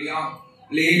 செஞ்சிருவான்.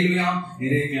 அல்லேலூயா.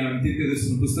 எரேமியாவின்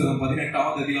தீர்க்கதரிசன புத்தகம்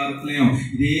 18வது அதிகாரத்திலையும்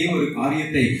இதே ஒரு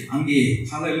காரியத்தை அங்கே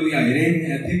ஹல்லேலூயா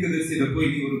எரேமியா தீர்க்கதரிசியிட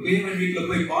போய் நீ ஒரு பேவன் வீட்டுல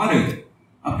போய் பாரு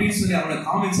அப்படின்னு சொல்லி அவனை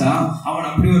காமிச்சா, அவன்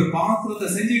அப்படி ஒரு பாத்திரத்தை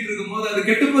செஞ்சுட்டு இருக்கும் போது அது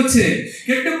கெட்டு போச்சு.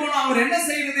 கெட்டு போனா அவர் என்ன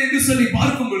செய்யறது என்று சொல்லி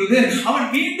பார்க்கும் பொழுது அவன்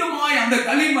மீண்டுமாய் அந்த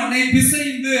களிமண்ணை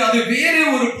பிசைந்து அது வேற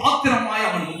ஒரு பாத்திரமாய்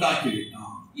அவன் உண்டாக்கி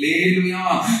விட்டான். அல்லேலூயா.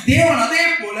 தேவன் அதே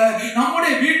போல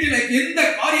நம்முடைய வீட்டில எந்த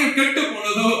காரியம் கெட்டு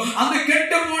போனதோ அந்த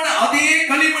கெட்டு போன அதே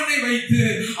களிமண்ணை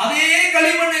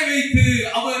வைத்து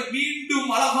அவர்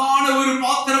மீண்டும் அழகான ஒரு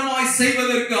பாத்திரமாய்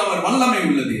செய்வதற்கு அவர் வல்லமை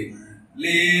உள்ளது.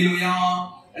 அல்லேலூயா,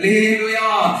 அல்லேலூயா.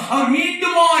 அவர்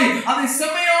மீண்டுமாய் அதை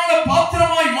செம்மையான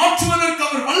பாத்திரமாய் மாற்றுவதற்கு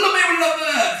அவர் வல்லமை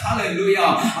உள்ளவர். ஹல்லேலூயா.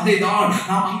 அதைதான்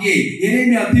நாம் அங்கே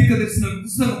எரேமியா தீர்க்கதரிசன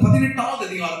புத்தகம் 18வது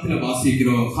அதிகாரத்தில்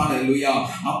வாசிக்கிறோம். ஹல்லேலூயா.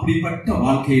 அப்படிப்பட்ட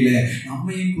வாழ்க்கையில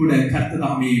நம்மையும் கூட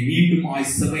கர்த்தராமே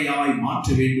மீண்டுமாய் செம்மையாய் மாற்ற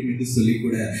வேண்டும் என்று சொல்லி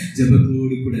கூட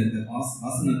ஜெபத்தோடு கூட இந்த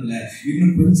வசனத்துல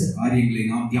இன்னும் கொஞ்சம் காரியங்களை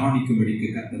நாம் தியானிக்கும்படிக்கு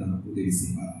கர்த்தர் நமக்கு உதவி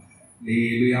செய்வார்.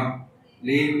 அல்லேலூயா,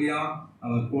 அல்லேலூயா.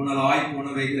 அவர் கோணலாய்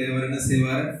போனவைகளை அவர் என்ன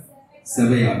செய்வார்?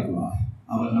 செவையாக்குவார்.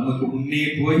 அவர் நமக்கு முன்னே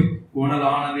போய்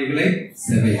கோணலானவைகளை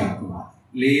செவையாக்குவார்.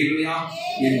 அல்லேலூயா.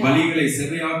 என் வழிகளை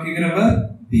செவையாக்குகிறவர்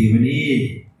தேவனே.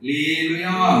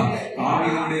 அல்லேலூயா.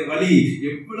 தாவீதுடைய வழி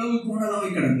எவ்வளவு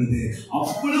கோணலாய் கடந்தது,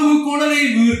 அவ்வளவு கோணலை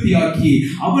நிவர்த்தியாக்கி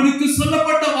அவனுக்கு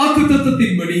சொல்லப்பட்ட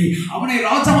வாக்குத்தத்தத்தின்படி அவனை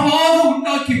ராஜாவாக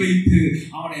உண்டாக்கி வைத்து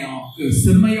அவனை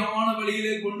செம்மையான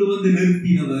வழியிலே கொண்டு வந்து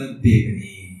நிறுத்தினவர் தேவனே.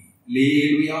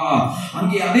 அல்லேலூயா.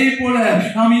 அங்கே அதே போல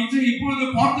நாம் இப்பொழுது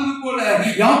பார்த்தது போல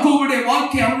யாக்கோபுடைய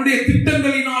வாழ்க்கை அவனுடைய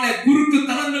திட்டங்களினாலே, குறுக்கு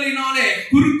தலங்களினாலே,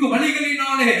 குறுக்கு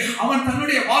வழிகளினாலே அவன்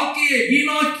தன்னுடைய வாழ்க்கையை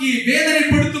வீணாக்கி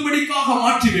வேதனைப்படுத்தும்படிக்காக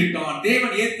மாற்றிவிட்டான்.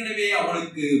 தேவன் ஏற்கனவே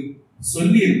அவனுக்கு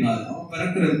சொல்லி இருந்தார். அவன்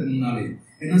பிறக்கிறதுக்கு முன்னாலே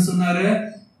என்ன சொன்னாரு?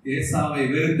 ஏசாவை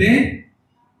வெறுத்தேன்,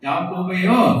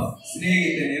 யாக்கோபையோ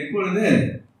சிநேகித்தேன். எப்பொழுது?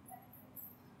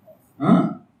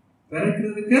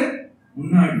 பிறக்கிறதுக்கு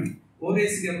முன்னாடி.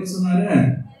 ஓரேசுக்கு எப்ப சொன்னாரு?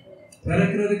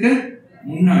 பிறக்கிறதுக்கு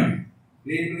முன்னாடி.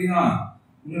 அல்லேலூயா.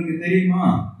 உங்களுக்கு தெரியுமா,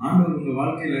 ஆண்டவர் உங்க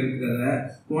வாழ்க்கையில இருக்கிற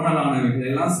கோணலானவைகள்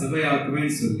எல்லாம்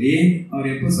செவ்வையாக்குவேன்னு சொல்லி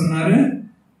அவர் எப்ப சொன்னாரு?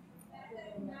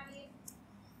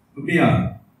 அப்படியா?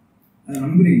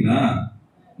 நம்புறீங்களா?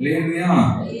 அல்லேலூயா.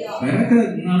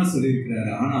 பிறக்கிறதுக்கு முன்னால சொல்லி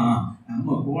இருக்கிறாரு. ஆனா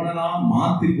நம்ம கோணலாம்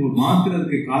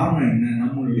மாத்துறதுக்கு காரணம் என்ன?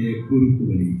 நம்மளுடைய குறுக்கு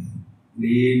வழி,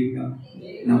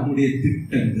 நம்முடைய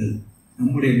திட்டங்கள்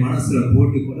நம்முடைய மனசுல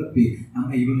போட்டு குழப்பி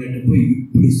நம்ம இவங்கிட்ட போய்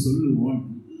இப்படி சொல்லுவோம்,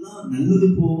 நல்லது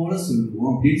போல சொல்லுவோம்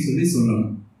அப்படின்னு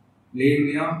சொல்லணும்.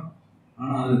 இல்லையா?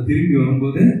 ஆனா அது திரும்பி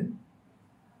வரும்போது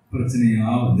பிரச்சனையா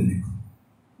வந்து நிற்கும்.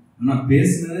 ஆனா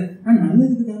பேசுனது நான்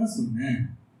நல்லதுக்கு தானே சொன்னேன்.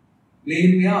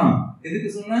 இல்லையா? எதுக்கு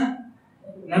சொன்ன?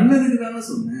 நல்லதுக்கு தானே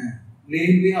சொன்னேன்.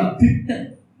 இல்லையா? திட்டம்,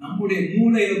 நம்முடைய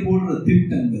மூளையில போடுற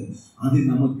திட்டங்கள் அது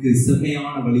நமக்கு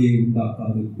செம்மையான வழியை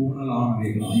உண்டாக்காது,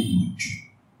 கோணலானவைகளாய் மாற்றும்.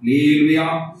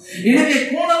 எனவே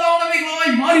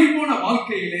கோணலானவைகளாய் மாறி போன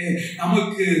வாழ்க்கையிலே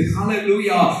நமக்கு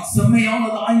ஹல்லேலூயா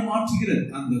செம்மையானதாய் மாற்றுகிற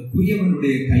அந்த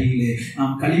குயவனுடைய கையிலே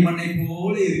நாம் களிமண்ணை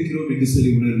போல இருக்கிறோம் என்று சொல்லி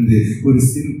உணர்ந்து ஒரு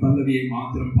சிறு பல்லவியை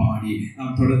மாத்திரம் பாடி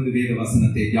நாம் தொடர்ந்து வேத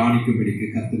வசனத்தை தியானிக்கும்படிக்கு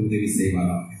கர்த்தர் உதவி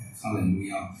செய்வாராக.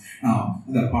 ஹல்லேலூயா. நாம்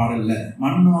இந்த பாடல்ல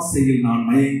மண்ணாசையில் நான்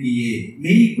மயங்கியே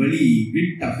மெய் வழி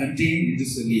விட்டகன்றேன் என்று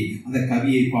சொல்லி அந்த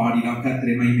கவியை பாடி நாம்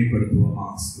கர்த்தரை மகிமைப்படுத்துவோமா?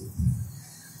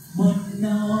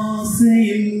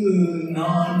 மண்ணாசையில்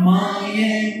நான்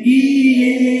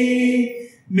மயங்கியே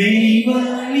மெய்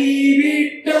வழி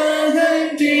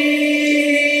விட்டகன்றே,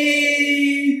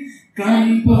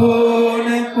 கண் போன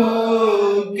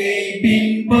போக்கை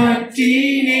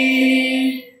பின்பற்றினே,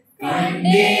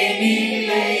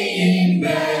 கண்டேனில்லை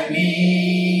இன்பமே.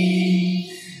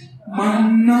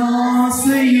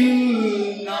 மண்ணாசையில்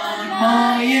நான்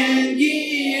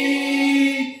மயங்கியே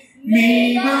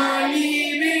மெய் வழி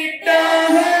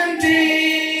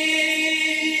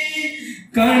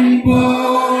கண்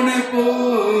போன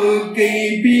போக்கை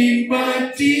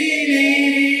பின்பற்றினே,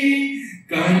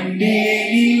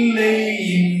 கண்டேனில்லை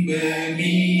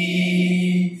இன்பமே.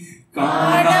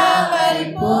 காணாமல்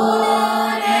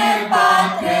போன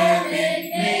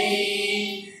பாத்திரமென்னை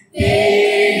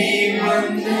தேடி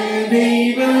வந்த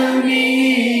தெய்வமே,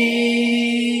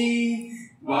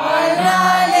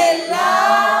 வாழ்நாளெல்லாம்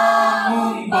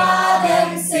உம்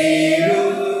பாதம்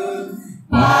சேரும்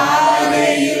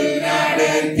பாதையில்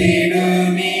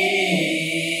நடத்திடுமே.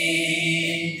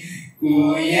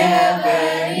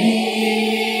 குயவனே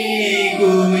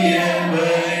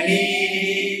குயவனே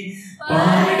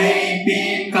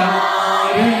படைப்பின்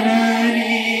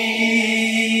காரணனே,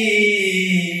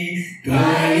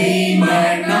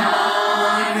 களிமண்ணான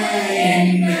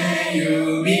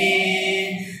என்னையுமே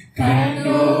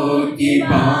கண்ணோக்கி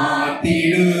பார்த்திடுமே.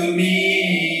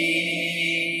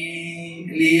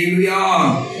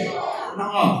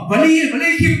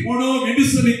 விலகி போனோம் என்று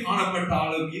சொல்லி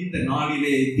காணப்பட்டாலும் இந்த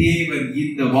நாளிலே தேவன்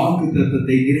இந்த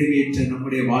வாக்குத்தத்தத்தை நிறைவேற்ற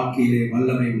நம்முடைய வாழ்க்கையிலே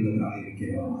வல்லமை உள்ளவராக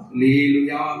இருக்கிறார்.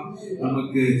 அல்லேலூயா.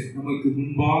 நமக்கு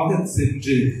முன்பாக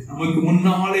சென்று நமக்கு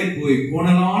முன்னாலே போய்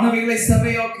கோணலானவைகளை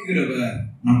சபையாக்குகிறவர்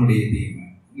நம்முடைய தேவன்.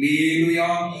 அல்லேலூயா.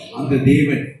 அந்த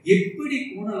தேவன் எப்படி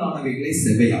கோணலானவைகளை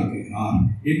செவ்வையாக்குகிறார்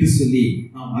என்று சொல்லி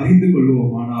நாம் அறிந்து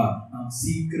கொள்வோமானால் நாம்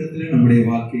சீக்கிரத்தில் நம்முடைய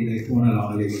வாழ்க்கையில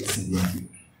கோணலானவைகளை செவ்வையாக்குகிறோம்.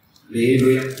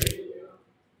 அல்லேலூயா.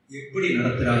 எப்படி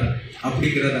நடத்துறார்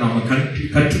அப்படிங்கிறத நாம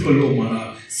கற்றுக்கொள்வோமானால்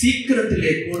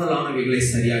சீக்கிரத்திலே கோணலானவைகளை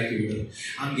சரியாக்கி விடும்.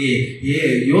 அங்கே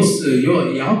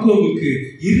யாக்கோபுக்கு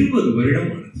 20 வருடம்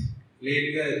ஆனது.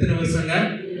 எத்தனை வருஷங்க?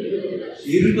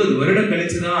 20 வருடம்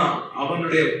கழிச்சுதான்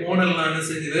அவனுடைய கோணல் என்ன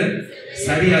செஞ்சது?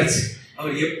 சரியாச்சு.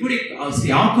 அவர் எப்படி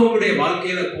யாக்கோபுடைய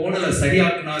வாழ்க்கையில கோணலை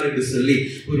சரியாக்கினார் என்று சொல்லி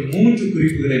ஒரு 3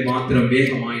 குறிப்புகளை மாத்திரம்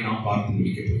வேகமாய் நாம் பார்த்து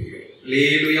முடிக்க போகிறோம்.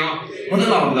 அல்லேலூயா.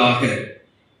 முதலாவதாக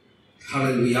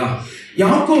ஹல்லேலூயா,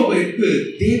 யாக்கோபுக்கு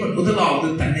தேவன் முதலாவது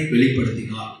தன்னை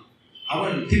வெளிப்படுத்தினார்.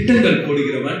 அவன் திட்டங்கள்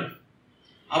போடுகிறவன்,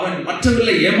 அவன்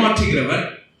மற்றவர்களை ஏமாற்றுகிறவன்.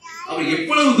 அவன்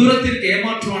எவ்வளவு தூரத்திற்கு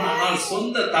ஏமாற்றுவான், ஆனால்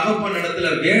சொந்த தகப்பன்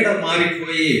இடத்துல வேடம் மாறி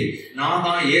போய் நான்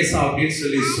தான் ஏசா அப்படின்னு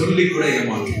சொல்லி கூட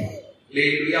ஏமாற்றுவான்.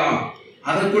 இல்லையா?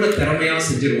 அதை கூட திறமையா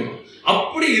செஞ்சிருவான்.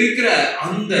 அப்படி இருக்கிற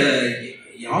அந்த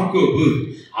யாக்கோபு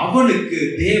அவனுக்கு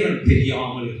தேவன்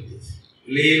தெரியாமல் இருந்தது.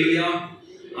 இல்லையா?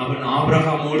 அவன்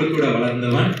ஆபிரகாமோடு கூட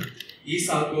வளர்ந்தவன்,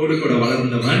 ஈசாக்கோடு கூட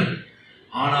வளர்ந்தவன்.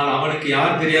 ஆனால் அவனுக்கு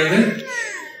யார் தெரியாது?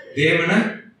 தேவனை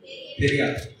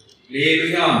தெரியாது.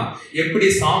 லேலுயா. எப்படி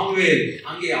சாமுவேல்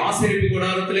அங்கே ஆசரிப்பு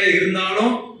கூடாரத்திலே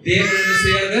இருந்தாலும் தேவன் என்ன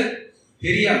செய்யாது?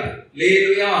 தெரியாது.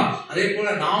 லேலுயா. அதே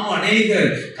போல நாம அநேக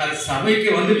சபைக்கு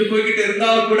வந்துட்டு போய்கிட்டு இருந்தா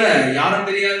கூட யாரும்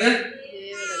தெரியாது?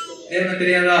 தேவனை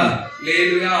தெரியாதா?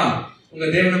 லேலுயா. உங்க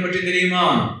தேவனை பற்றி தெரியுமா?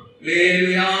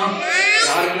 லேலுயா.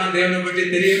 யாருக்கெல்லாம் தேவனை பற்றி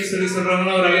தெரியும் சொல்லி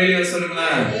சொல்றாங்களோ ஒரு அல்லேலூயா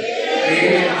சொல்லுங்களேன்.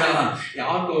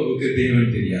 யாக்கோபுக்கு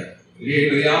தேவன் தெரியாது.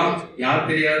 யார்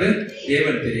தெரியாது?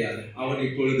 தேவன் தெரியாது. அவன்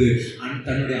இப்பொழுது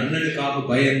தன்னுடைய அண்ணனுக்காக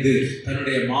பயந்து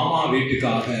தன்னுடைய மாமா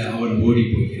வீட்டுக்காக அவன் ஓடி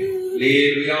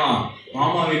போகிறான்.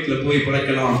 மாமா வீட்டுல போய்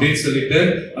பிழைக்கலாம் அப்படின்னு சொல்லிட்டு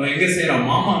அவன் எங்க செய்யறான்?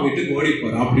 மாமா வீட்டுக்கு ஓடி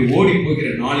போறான். அப்படி ஓடி போகிற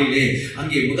நாளிலே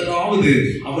அங்கே முதலாவது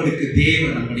அவனுக்கு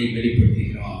தேவன் அவனை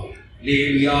வெளிப்படுத்துகிறார்.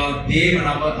 தேவன்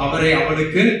அவரை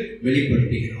அவனுக்கு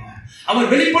வெளிப்படுத்துகிறார்.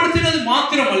 அவர் வெளிப்படுத்தினது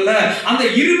மாத்திரமல்ல, அந்த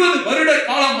 20 வருட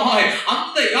காலமாய்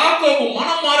அந்த யாக்கோபு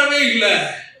மனம் மாறவே இல்லை.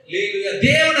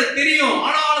 தேவனை தெரியும்,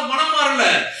 ஆனாலும் மனம் மாறல.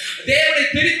 தேவனை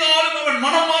தெரிந்தாலும் அவன்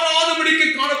மனம் மாறாதபடிக்கு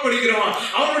காணப்படுகிறான்.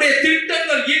 அவனுடைய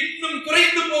திட்டங்கள் இன்னும்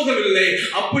குறைந்து போகவில்லை.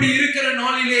 அப்படி இருக்கிற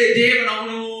நாளிலே தேவன்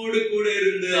அவனோடு கூட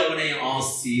இருந்து அவனை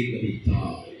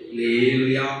ஆசீர்வதித்தார்.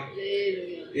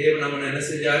 தேவன் அவனை என்ன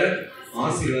செஞ்சாரு?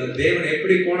 ஆசீர்வாதம். தேவன்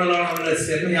எப்படி கோணலானவனை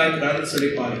செம்மையாக்குறாருன்னு சொல்லி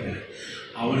பாருங்க.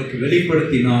 அவனுக்கு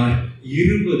வெளிப்படுத்தினார்.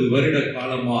 20 வருட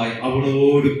காலமாய்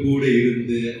அவனோடு கூட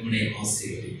இருந்து அவனை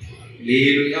ஆசீர்வதித்தார்.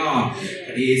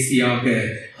 கடைசியாக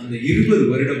அந்த 20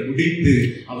 வருடம் முடிந்து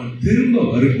அவன் திரும்ப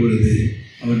வரும் பொழுது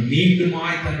அவன்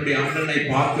மீண்டுமாய் தன்னுடைய அண்ணனை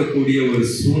பார்க்கக்கூடிய ஒரு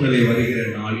சூழ்நிலை வருகிற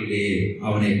நாளிலே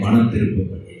அவனை மனம் திரும்ப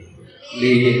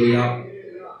பண்ணினார்.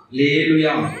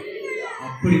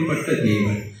 அப்படிப்பட்ட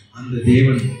தேவன், அந்த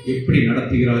தேவன் எப்படி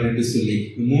நடத்துகிறார் என்று சொல்லி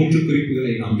 3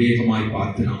 குறிப்புகளை நாம் வேகமாய்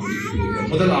பார்த்து நாம் முடிக்கிறோம்.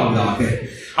 முதலாவதாக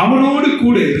அவனோடு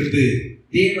கூட இருந்து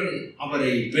தேவன்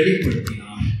அவரை வெளிப்படுத்தினார்.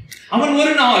 அவன்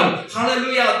ஒரு நாள்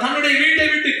ஹல்லேலூயா தன்னுடைய வீட்டை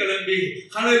விட்டு கிளம்பி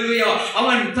ஹல்லேலூயா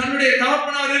அவன் தன்னுடைய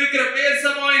தகப்பனார் இருக்கிற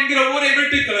பேர்சபா என்கிற ஊரை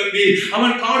விட்டு கிளம்பி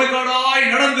அவன் காடு காடாய்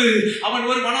நடந்து அவன்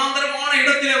ஒரு வனாந்தரமான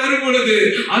இடத்திலே வரும் பொழுது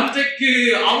அன்றைக்கு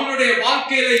அவனுடைய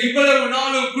வாழ்க்கையில இவ்வளவு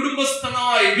நாளும்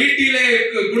குடும்பஸ்தனாய் வீட்டிலே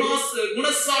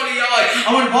குணசாலியாய்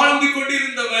அவன் வாழ்ந்து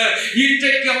கொண்டிருந்தவன்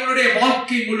இன்றைக்கு அவனுடைய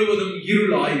வாழ்க்கை முழுவதும்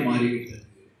இருளாய் மாறிவிட்டது.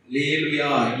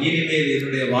 அல்லேலூயா. இனிமேல்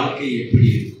என்னுடைய வாழ்க்கை எப்படி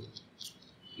இருக்கும்?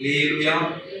 அல்லேலூயா.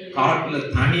 காட்டுல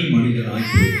தனி மனிதனாய்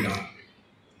போகிறான்.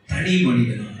 தனி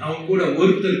மனிதனாய் அவன் கூட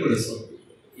ஒருத்தர் கூட சொல்ல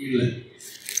இல்ல,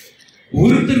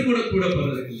 ஒருத்தர் கூட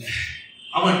போறதுக்கு இல்ல.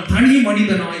 அவன் தனி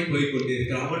மனிதனாய் போய்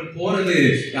கொண்டிருக்கிறான். அவன் போறது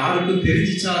யாருக்கும்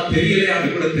தெரிஞ்சிச்சா தெரியலையா அது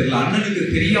கூட தெரியல. அண்ணனுக்கு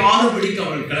தெரியாதபடிக்கு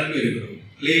அவன் கிளம்பி இருக்கிறான்.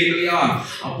 அல்லேலூயா.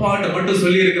 அப்பாட்ட மட்டும்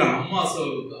சொல்லி இருக்கிறான்.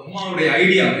 அம்மாவுடைய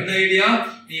ஐடியா என்ன ஐடியா?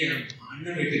 நீ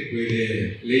அண்ணன் வீட்டுக்கு போயிடு.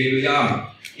 அல்லேலூயா.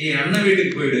 நீ அண்ணன்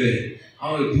வீட்டுக்கு போயிடு.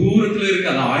 அவன் தூரத்துல இருக்கு,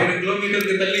 அது 1000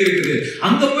 கிலோமீட்டருக்கு தள்ளி இருக்குது,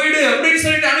 அங்க போயிடு அப்படின்னு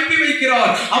சொல்லிட்டு அனுப்பி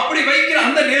வைக்கிறார். அப்படி வைக்கிற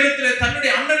அந்த நேரத்துல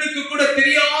தன்னுடைய அண்ணனுக்கு கூட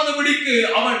தெரியாதபடிக்கு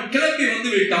அவன் கிளம்பி வந்து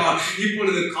விட்டான்.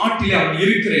 இப்பொழுது காட்டிலே அவன்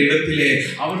இருக்கிற இடத்திலே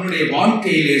அவனுடைய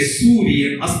வாழ்க்கையிலே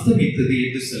சூரியன் அஸ்தமித்தது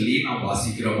என்று சொல்லி நாம்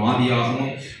வாசிக்கிறோம்.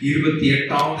 ஆதியாகமம்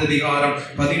 28ஆம் அதிகாரம்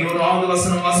 11ஆவது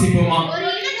வசனம் வாசிப்போமா?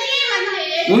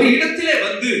 ஒரு இடத்திலே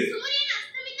வந்து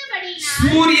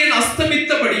சூரியன்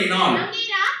அஸ்தமித்தபடியினால்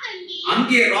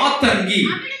அங்கே ராத்தங்கி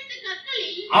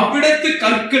அவ்விடத்து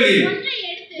கற்களில்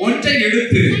ஒன்றை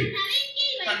எடுத்து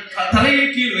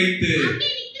தலையின் கீழ் வைத்து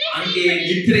அங்கே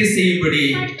நித்திரை செய்யும்படி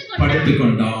படுத்துக்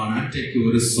கொண்டான். அன்றைக்கு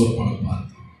ஒரு சொப்பனம்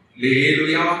பார்த்தான்.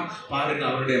 அல்லேலூயா. பாருங்க,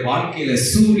 அவருடைய வாழ்க்கையில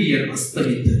சூரியன்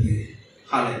அஸ்தமித்தது.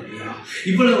 ஹல்லேலூயா.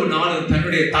 இவ்வளவு நாளும்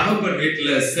தன்னுடைய தகப்பன் வீட்டுல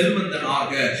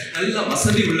செல்வந்தனாக நல்ல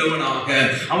வசதி உள்ளவனாக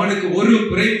அவனுக்கு ஒரு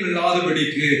குறைவும்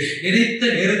இல்லாதபடிக்கு நினைத்த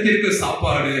நேரத்திற்கு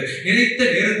சாப்பாடு, நினைத்த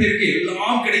நேரத்திற்கு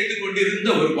எல்லாம் கிடைத்துக் கொண்டிருந்த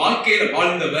ஒரு வாழ்க்கையில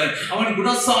வாழ்ந்தவன். அவன்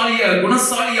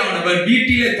குணசாலியானவன்,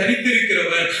 வீட்டிலே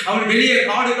தனித்திருக்கிறவன், அவன் வெளியே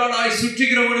காடு காடாய்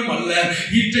சுற்றுகிறவனும் அல்ல.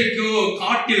 இன்றைக்கோ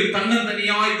காட்டில்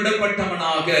தன்னந்தனியாய்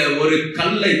விடப்பட்டவனாக ஒரு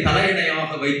கல்லை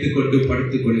தலையணையாக வைத்துக் கொண்டு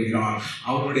படுத்துக் கொள்கிறான்.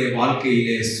 அவனுடைய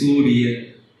வாழ்க்கையிலே சூரியன்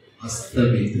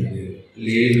அஸ்தமித்தது.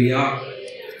 அல்லேலூயா.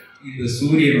 இந்த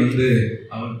சூரியன்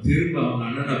அவன் திரும்ப அவன்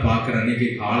அண்ணனை பார்க்கிற அன்னைக்கு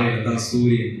காலையில தான்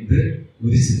சூரியன்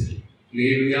உதிச்சது.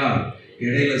 அல்லேலூயா.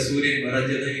 இடையில சூரியன்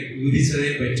மறைஞ்சதை உதிச்சதை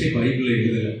பற்றி பைபிள்ல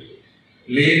எழுதல.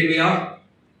 அல்லேலூயா.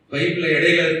 பைபிள்ல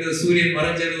இடையில இருந்த சூரியன்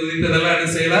மறைஞ்சது உதித்ததெல்லாம் என்ன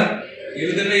செய்யல,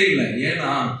 எழுதவே இல்லை.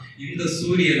 ஏன்னா இந்த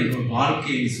சூரியன் நம்ம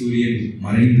வாழ்க்கையின் சூரியன்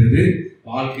மறைந்தது,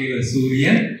 வாழ்க்கையில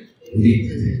சூரியன்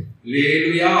உதித்தது.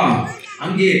 அல்லேலூயா.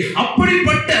 அங்கே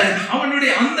அப்படிப்பட்ட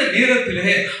அவனுடைய அந்த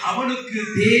நேரத்திலே அவனுக்கு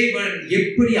தேவன்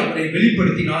எப்படி அவனை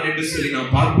வெளிப்படுத்தினார் என்று சொல்லி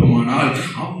நாம் பார்ப்போமானால்,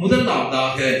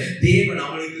 முதலாவதாக தேவன்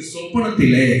அவனுக்கு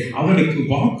சொப்பனத்திலே அவனுக்கு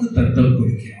வாக்கு தத்தம்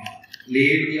கொடுக்கிறார்.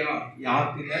 அல்லேலூயா.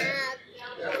 யாருக்குங்க?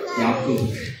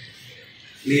 யாக்கோபுக்கு.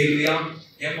 அல்லேலூயா.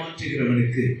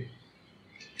 ஏமாற்றுகிறவனுக்கு.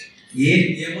 ஏன்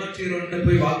ஏமாற்றுகிறவன்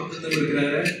போய் வாக்கு தத்தம்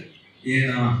கொடுக்கிறாரு?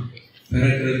 ஏன்னா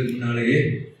பிறக்கிறதுக்கு முன்னாலேயே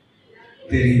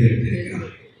தெரிந்தெடுத்திருக்கிறார்.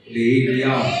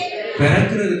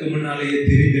 பிறக்கிறதுக்கு முன்னாலேயே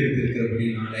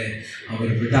தெரிந்தெடுத்திருக்கிறபடினாலே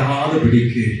அவர்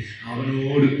விடாதபடிக்கு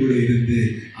அவனோடு கூட இருந்து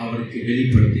அவருக்கு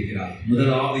வெளிப்படுத்துகிறார்.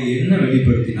 முதலாவது என்ன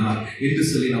வெளிப்படுத்தினார் என்று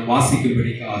சொல்லி நாம்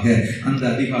வாசிக்கும்படிக்காக அந்த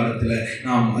அதிகாரத்துல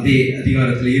நாம் அதே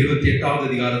அதிகாரத்துல 28வது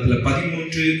அதிகாரத்துல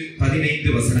 13,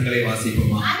 15 வசனங்களை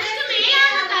வாசிப்போமா?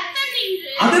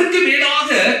 அதற்கு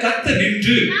மேலாக கர்த்தர்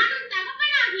நின்று,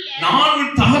 நான்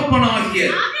உன் தகப்பனாகிய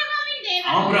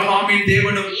ஆபிரகாமின்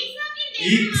தேவனும்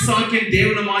ஈசாக்கின்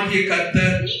தேவனுமாகிய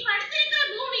கர்த்தர்,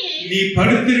 நீ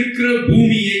படுத்திருக்கிற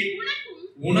பூமியை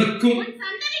உனக்கும்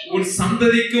உன்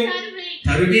சந்ததிக்கும்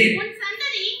தருவேன்.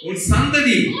 உன்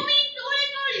சந்ததி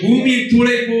பூமியின்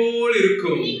தூளை போல்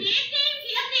இருக்கும்.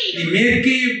 நீ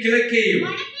மேற்கேயும் கிழக்கேயும்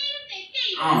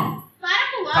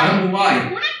பரம்புவாய்.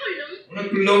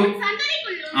 உனக்குள்ளும்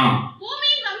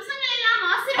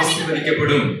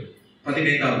ஆசீர்வதிக்கப்படும்.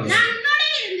 15வது,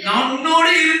 நான் உன்னோட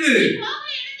இருந்து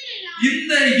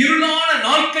இந்த இருளான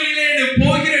நாட்களிலே நீ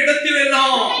போகிற இடத்தில்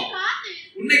எல்லாம்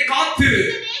உன்னை காத்து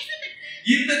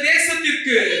இந்த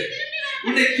தேசத்திற்கு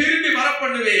உன்னை திரும்பி வர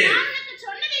பண்ணுவேன்.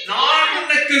 நான்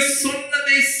உனக்கு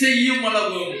சொன்னதை செய்யும்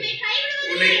அளவும்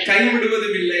உன்னை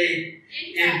கைவிடுவதும் இல்லை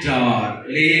என்றார்.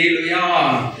 அல்லேலூயா.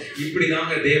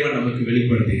 இப்படிதாங்க தேவன் நமக்கு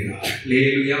வெளிப்படுத்துகிறார்.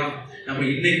 அல்லேலூயா. நம்ம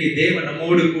இன்னைக்கு தேவன்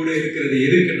நம்மோடு கூட இருக்கிறது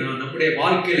எதுக்குன்னா, நம்முடைய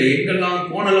வாழ்க்கையில எங்கெல்லாம்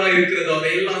கோணலா இருக்கிறதோ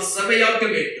அதையெல்லாம் சபையாக்க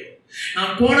வேண்டும்.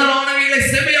 நாம் கோணலானவைகளை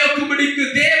செவையாக்கும்படிக்கு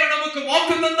தேவன் நமக்கு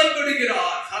வாக்குத்தத்தம்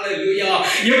கொடுக்கிறார். ஹல்லேலூயா.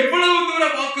 எவ்வளவு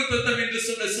தூரம் வாக்குத்தத்தம் என்று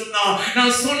சொன்னா,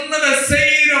 நான் சொன்னதை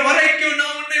செய்யற வரைக்கும்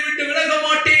நான் உன்னை விட்டு விலக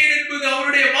மாட்டேன் என்பது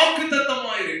அவருடைய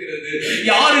வாக்குத்தத்தமா இருக்கிறது.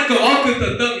 யாருக்கு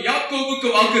வாக்குத்தத்தம்? யாக்கோபுக்கு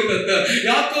வாக்குத்தத்தம்.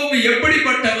 யாக்கோபு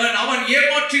எப்படிப்பட்டவன்? அவன்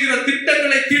ஏமாற்றுகிற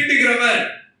திட்டங்களை தீட்டுகிறவன்.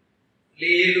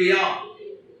 அல்லேலூயா.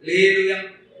 அல்லேலூயா.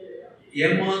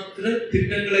 ஏமாற்ற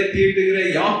திட்டங்களை தீட்டுகிற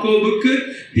யாக்கோபுக்கு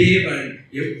தேவன்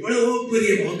எவ்வளவு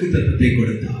பெரிய வாக்குத்தத்தத்தை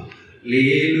கொடுத்தார்.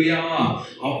 அல்லேலூயா.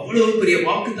 அவ்வளவு பெரிய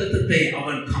வாக்குத்தத்தத்தை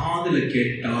அவன் காதுல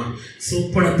கேட்டான்,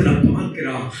 சொப்பனத்துல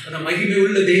பார்க்கிறான். அந்த மகிமை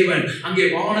உள்ள தேவன் அங்கே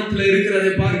வானத்துல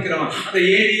இருக்கிறதை பார்க்கிறான். அந்த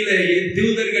ஏரியில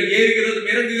தூதர்கள் ஏறுகிறதும்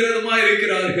இறங்குகிறதுமா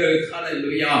இருக்கிறார்கள்.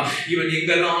 ஹல்லேலூயா. இவன்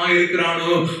எங்கெல்லாம்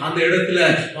இருக்கிறானோ அந்த இடத்துல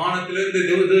வானத்திலிருந்து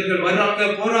தூதர்கள் வர்றாங்க,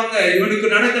 போறாங்க. இவனுக்கு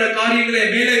நடக்கிற காரியங்களை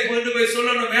மேலே கொண்டு போய்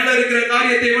சொல்லணும், மேல இருக்கிற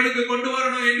காரியத்தை இவனுக்கு கொண்டு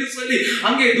வரணும் என்று சொல்லி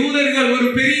அங்கே தூதர்கள் ஒரு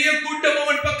பெரிய கூட்டம்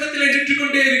அவன் பக்கத்தில் நின்று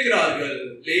கொண்டே இருக்கிறார்கள்.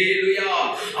 அல்லேலூயா.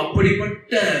 அப்படிப்பட்ட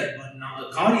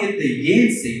காரியத்தை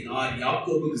ஏன் செய்தார்?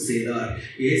 யாக்கோபுக்கு செய்தார்,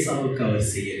 ஏசாவுக்கு அவர்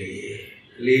செய்யலையே.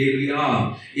 அல்லேலூயா.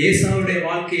 ஏசாவுடைய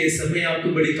வாழ்க்கையை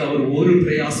செம்மையாக்கும்படிக்கு அவர் ஒரு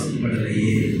பிரயாசம்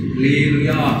படலையே.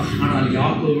 அல்லேலூயா. ஆனால்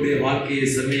யாக்கோபுடைய வாழ்க்கையை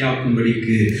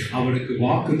செம்மையாக்கும்படிக்கு அவனுக்கு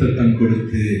வாக்குத்தத்தம்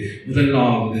கொடுத்து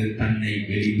முதலாவது தன்னை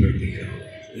வெளிப்படுத்துகிறார்.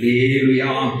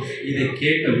 அல்லேலூயா. இதை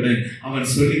கேட்டவுடன்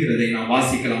அவன் சொல்லுகிறதை நாம்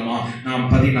வாசிக்கலாமா? நாம்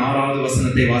 16வது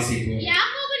வசனத்தை வாசிப்போம்.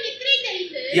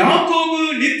 யாக்கோபு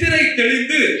நித்திரை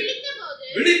தெளிந்து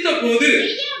விழித்தபோது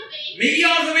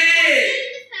மெய்யாகவே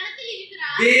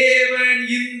தேவன்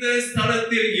இந்த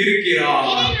ஸ்தலத்தில் இருக்கிறார்.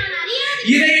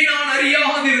 இதை நான்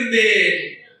அறியாதிருந்தேன்.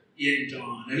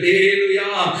 என்றான். அல்லேலூயா.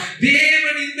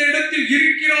 தேவன் இந்த இடத்தில்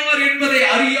இருக்கிறார் என்பதை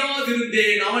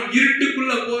அறியாதிருந்தேன். அவன்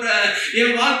இருட்டுக்குள்ள போற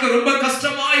என் வாழ்க்கை ரொம்ப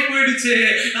கஷ்டமாய் போயிடுச்சு,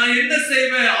 நான் என்ன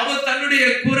செய்வேன்? அவன் தன்னுடைய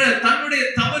தன்னுடைய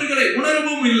தவறுகளை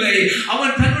உணரவும் இல்லை,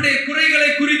 அவன் தன்னுடைய குறைகளை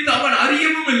குறித்து அவன்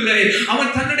அறியவும் இல்லை,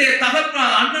 அவன் தன்னுடைய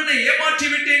தகப்பன் அண்ணனை ஏமாற்றி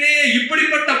விட்டேனே,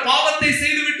 இப்படிப்பட்ட பாவத்தை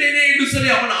செய்து விட்டேனே என்று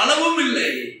சொல்லி அவன் அளவும் இல்லை.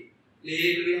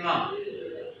 அல்லேலூயா.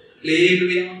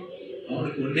 அல்லேலூயா.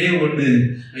 அவனுக்கு ஒன்னே ஒண்ணு,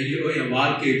 ஐயோ என்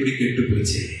வாழ்க்கை எப்படி கெட்டு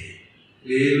போச்சு.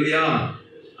 அல்லேலூயா.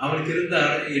 அவனுக்கு இருந்த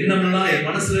எண்ணம்லாம், என்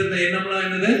மனசுல இருந்த எண்ணம்லாம்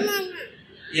என்னது?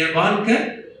 என் வாழ்க்கை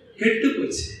கெட்டு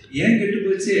போச்சு. ஏன் கெட்டு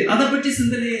போச்சு? அதை பற்றி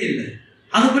சிந்தனையே இல்லை,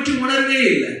 அதை பற்றி உணர்வே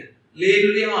இல்லை.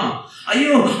 அல்லேலூயா.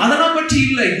 ஐயோ அதெல்லாம் பற்றி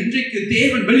இல்லை. இன்றைக்கு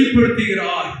தேவன்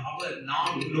வெளிப்படுத்துகிறார், அவர்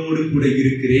நான் உன்னோடு கூட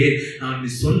இருக்கிறேன், நான் நீ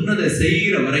சொன்னதை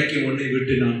செய்கிற வரைக்கும் உன்னை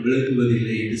விட்டு நான்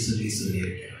விலகுவதில்லை என்று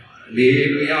சொல்லியிருக்கிறார்.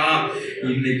 அல்லேலூயா.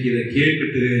 இன்னைக்கு இதை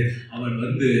கேட்டுட்டு அவன்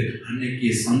அன்னைக்கு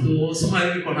சந்தோஷமா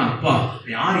இருப்பான். அப்பா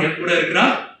யார் என் கூட இருக்கிறா?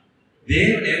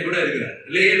 தேவன் என் கூட இருக்கிறார்.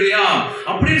 அல்லேலூயா.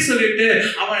 அப்படின்னு சொல்லிட்டு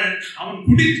அவன்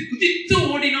குதித்து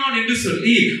ஓடினான் என்று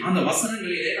சொல்லி அந்த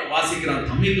வசனங்களிலே நான் வாசிக்கிறான்.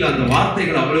 தமிழ்ல அந்த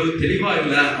வார்த்தைகள் அவ்வளவு தெளிவா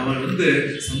இல்ல. அவன்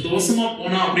சந்தோஷமா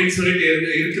போனான் அப்படின்னு சொல்லிட்டு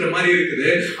இருக்கிற மாதிரி இருக்குது.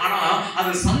 ஆனா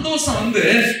அந்த சந்தோஷம்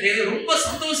ரொம்ப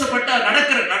சந்தோஷப்பட்டா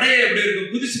நடக்கிற நடைய எப்படி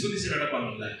இருக்கும்? குதிச்சு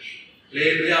நடப்பாங்கல்ல.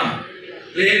 அல்லேலூயா.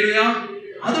 அல்லேலூயா.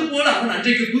 அது போல அவன்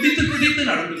அன்றைக்கு குதித்து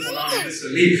நடந்து போனான் என்று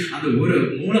சொல்லி அந்த ஒரு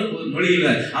மொழியில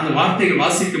அந்த வார்த்தைகள்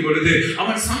வாசிக்கும் பொழுது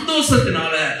அவன்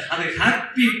சந்தோஷத்தினால அது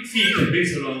ஹாப்பி ஃபீட்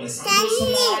அப்படின்னு சொல்லுவாங்க,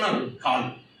 சந்தோஷமான கால்.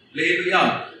 அல்லேலூயா.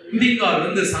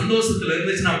 குதிங்கால் சந்தோஷத்துல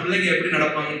இருந்துச்சுன்னா பிள்ளைங்க எப்படி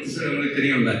நடப்பாங்கன்னு சொல்லி உங்களுக்கு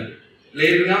தெரியும்ல.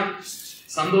 அல்லேலூயா.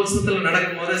 சந்தோஷத்துல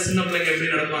நடக்கும் போது சின்ன பிள்ளைங்க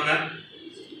எப்படி நடப்பாங்க?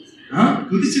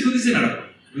 குதிச்சு நடப்பாங்க.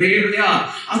 அல்லேலூயா.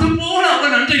 அது போல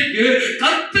அவன் அன்றைக்கு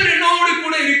கர்த்தர் என்னோடு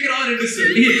கூட இருக்கிறார் என்று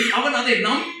சொல்லி அவன் அதை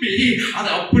நம்பி அதை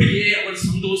அப்படியே அவன்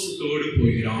சந்தோஷத்தோடு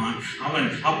போகிறான். அவன்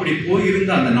அப்படி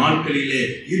போயிருந்த அந்த நாட்களிலே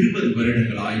 20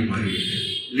 வருடங்களாய் மாறிவிட்டது.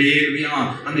 அல்லேலூயா.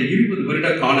 அந்த 20 வருட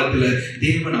காலத்துல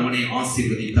தேவன் அவனை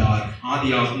ஆசீர்வதித்தார்.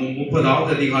 ஆதியாகமம்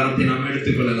 30வது அதிகாரத்தை நாம்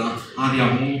எடுத்துக்கொள்ளலாம்.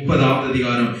 ஆதியாகமம் 30வது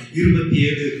அதிகாரம்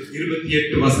 27,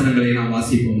 28 வசனங்களை நாம்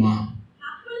வாசிப்போமா?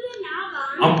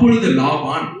 அப்பொழுது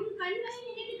லாபான்,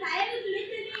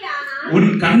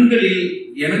 உன் கண்களில்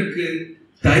எனக்கு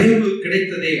தயவு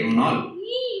கிடைத்ததே ஆனால்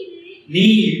நீ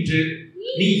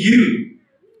இரு,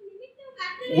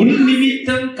 உன்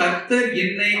நிமித்தம் கர்த்தர்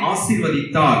என்னை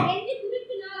ஆசீர்வதித்தார்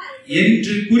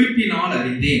என்று குறிப்பினால்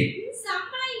அறிந்தேன்.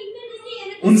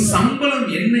 உன் சம்பளம்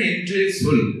என்ன என்று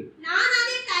சொல்,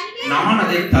 நான்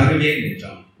அதை தருவேன்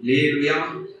என்றான். அல்லேலூயா.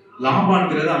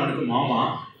 லாபான்ங்கிறது அவனுக்கு மாமா.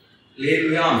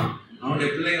 அல்லேலூயா. அவனுடைய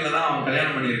பிள்ளைங்களை தான் அவன்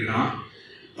கல்யாணம் பண்ணியிருக்கிறான்.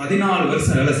 14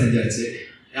 வருஷம் வேலை செஞ்சாச்சு.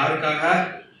 யாருக்காக?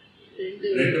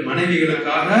 2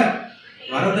 மனைவிகளுக்காக.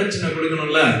 வரதட்சணை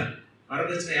கொடுக்கணும்ல.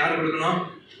 வரதட்சணை யாரு கொடுக்கணும்?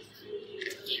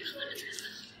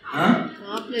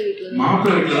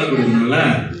 மாப்பிள்ளை வீட்டுல தான் கொடுக்கணும்ல.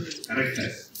 கரெக்டா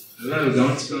எல்லாம்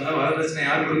கவனிச்சுக்கோங்க. வரதட்சணை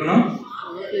யாரு கொடுக்கணும்?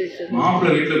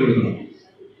 மாப்பிள்ளை வீட்டுல கொடுக்கணும்.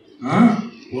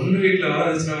 பொண்ணு வீட்டுல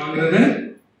வரதட்சணை வாங்குறது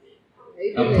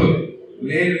தப்பு.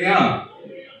 இல்லையா?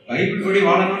 பைபிள் படி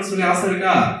வாழணும்னு சொல்லி ஆசை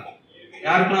இருக்கா?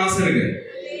 யாருக்கெல்லாம் ஆசை இருக்கு?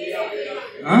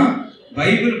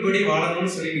 பைபிள் படி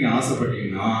வாழணும்னு சொல்லி நீங்க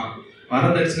ஆசைப்பட்டீங்கன்னா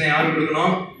வரதட்சணை யாரு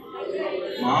கொடுக்கணும்?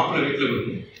 மாப்பிள்ளை வீட்டுல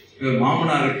கொடுக்கணும்.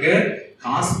 மாமனாருக்கு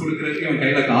காசு கொடுக்கறதுக்கு அவன்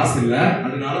கையில காசு இல்ல,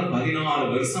 அதனால 14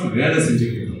 வருஷம் வேலை செஞ்சு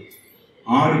கொடுக்கணும்,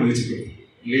 ஆடு வச்சு கொடுக்கணும்.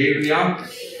 இல்லையா?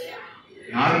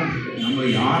 யாரும் நம்ம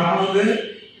யாராவது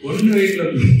பொண்ணு வீட்டுல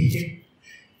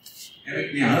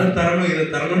எனக்கு நீ அதை தரணும் இதை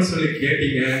தரணும்னு சொல்லி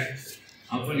கேட்டீங்க,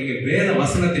 அப்ப நீங்க வேத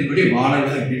வசனத்தின்படி வாழல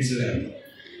அப்படின்னு சொல்லி அர்த்தம்.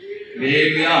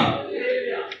 இல்லையா?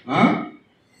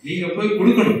 நீங்க போய்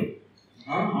கொடுக்கணும்.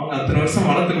 அவங்க அத்தனை வருஷம்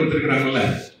வளர்த்து கொடுத்துருக்காங்கல்ல.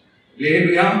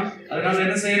 இல்லையா? அதனால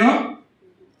என்ன செய்யணும்?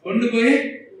 கொண்டு போய்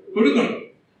கொடுக்கணும்.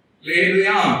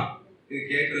 இல்லையா? இது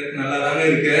கேட்கறதுக்கு நல்லாதானே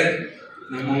இருக்கு.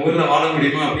 நம்ம ஊர்ல வாழ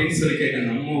முடியுமா அப்படின்னு சொல்லி கேட்க,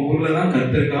 நம்ம ஊர்ல தான்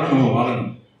கர்த்தருக்காக நம்ம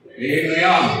வாழணும்.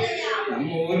 இல்லையா? நம்ம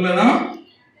ஊர்ல தான்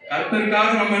கர்த்தருக்காக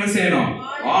நம்ம என்ன செய்யணும்?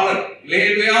 வாழணும்.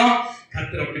 இல்லையா?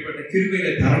 கர்த்தர் அப்படிப்பட்ட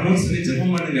கிருபைகளை தரணும்னு சொல்லி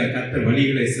ஜெபம் பண்ணுங்க. கர்த்தர்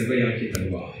வழிகளை செவ்வையாக்கி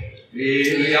தருவார்.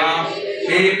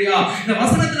 இந்த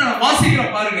வசனத்தை நான்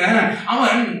வாசிக்கிறோம் பாருங்க.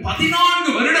 அவன்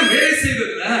 14 வருடம் வேலை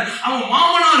செய்ததுல அவன்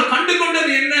மாமனார் கண்டு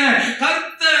கொண்டது என்ன?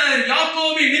 கர்த்தர்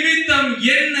யாக்கோபின் நிமித்தம்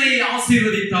என்னை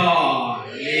ஆசீர்வதித்தார்.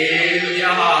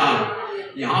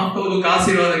 யாக்கோபுக்கு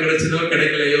ஆசீர்வாதம் கிடைச்சதோ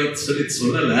கிடைக்கலையோ சொல்லி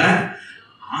சொல்லல.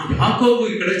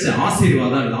 யாக்கோபுக்கு கிடைச்ச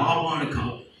ஆசீர்வாதம் லாபானுக்கு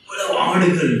அவ்வளவு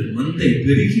ஆடுகள் மந்தை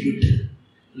பெருகி விட்டது.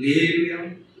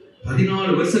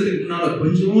 14 வருஷத்துக்கு முன்னால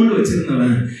கொஞ்சோண்டு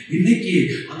வச்சிருந்தவன் இன்னைக்கு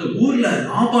அந்த ஊர்ல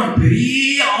லாபான்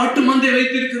பெரிய ஆட்டு மந்தை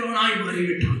வைத்திருக்கிறவனாய்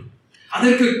மாறிவிட்டான்.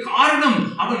 அதற்கு காரணம்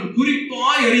அவன்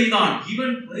குறிப்பாய் அறிந்தான்.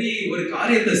 இவன் போய் ஒரு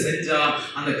காரியத்தை செஞ்சா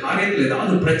அந்த காரியத்துல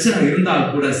ஏதாவது பிரச்சனை இருந்தா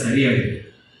கூட சரியாயிடும்.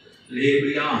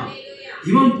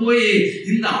 இவன் போய்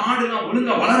இந்த ஆடுலாம்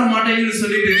ஒழுங்கா வளர மாட்டேங்குன்னு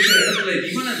சொல்லிட்டு இருக்கிற இடத்துல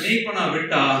இவனை மேய்ப்பனா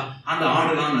விட்டா அந்த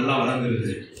ஆடுலாம் நல்லா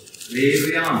வளர்ந்துருது. அது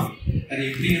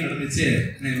எப்படிங்க நடந்துச்சு?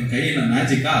 இவன் கையில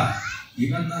மேஜிக்கா?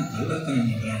 இவன் தான்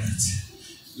கள்ளத்தனம் பண்றான்னு.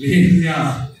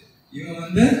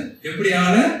 இவன்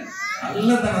எப்படியாவது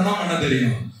கள்ளத்தனம் தான் பண்ண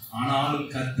தெரியும். ஆனாலும்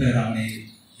கர்த்தர் அவனை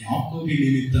யாக்கோபின்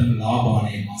நிமித்தம்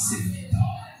லாபானை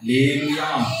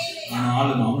ஆசீர்வதித்தார்.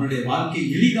 ஆனாலும் அவனுடைய வாழ்க்கை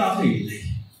எளிதாக இல்லை.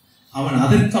 அவன்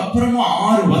அதற்கு அப்புறமா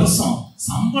 6 வருஷம்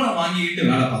சம்பளம் வாங்கிட்டு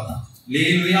வேலை பார்த்தான்.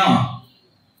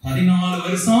 14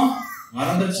 வருஷம்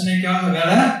வரதட்சணைக்காக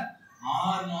வேலை,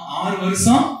 6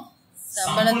 வருஷம்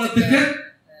சம்பளத்துக்கு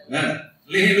வேலை.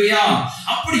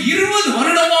 அப்படி 20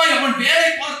 வருடமாய் அவன் வேலை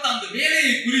பார்த்த அந்த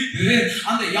வேலையை குறித்து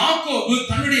அந்த யாக்கோபு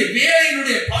தன்னுடைய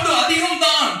வேலையினுடைய பளு அதிகம்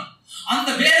தான். அந்த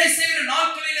வேலை செய்கிற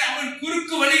நாட்களிலே அவன்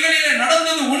குறுக்கு வழிகளிலே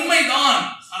நடந்தது உண்மைதான்.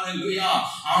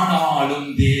 ஆனாலும்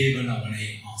தேவன் அவனை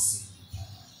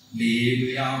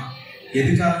ஆசீர்வதித்தார்.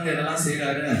 எதுக்காக இதெல்லாம்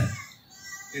செய்யறாரு?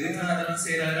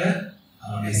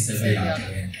 அவனை செவையாக்க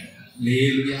வேண்டும்.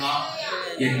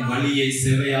 என் வழியை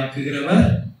செவையாக்குகிறவர்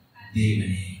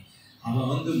தேவனே.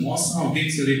 அவன் மோசம்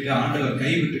அப்படின்னு சொல்லிட்டு ஆண்டவர்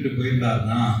கை விட்டுட்டு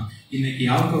போயிருந்தாருன்னா இன்னைக்கு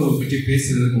யாக்கோபை பற்றி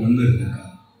பேசுறதுக்கு ஒண்ணு இருக்காரு.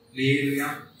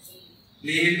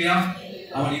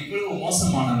 அவன் இவ்வளவு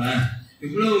மோசமானவன்,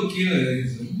 இவ்வளவு கீழே,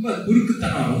 ரொம்ப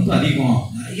குறுக்குத்தனம் ரொம்ப அதிகம்,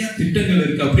 நிறைய திட்டங்கள்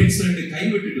இருக்கு அப்படின்னு சொல்லிட்டு கை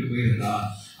விட்டுட்டு போயிருந்தா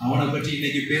அவனை பற்றி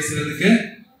இன்னைக்கு பேசுறதுக்கு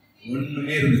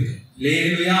ஒண்ணுமே இருக்கு.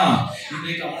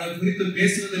 இன்னைக்கு அவனை குறித்து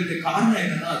பேசுவதற்கு காரணம்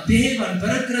என்னன்னா, தேவன்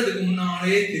பிறக்கிறதுக்கு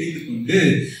முன்னாலே தெரிந்து கொண்டு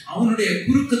அவனுடைய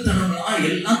குறுக்குத்தனம்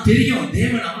எல்லாம் தெரியும்.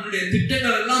 தேவன் அவனுடைய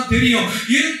திட்டங்கள் எல்லாம் தெரியும்.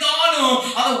 இருந்தாலும்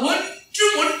அதை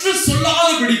ஒன்று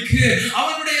சொல்லாதபடிக்கு,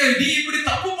 அவனுடைய நீ இப்படி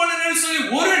தப்பு பண்ணுன்னு சொல்லி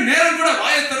ஒரு நேரம் கூட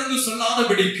வாயை திறந்து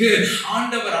சொல்லாதபடிக்கு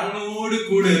ஆண்டவர் அவனோடு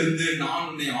கூட இருந்து நான்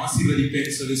உன்னை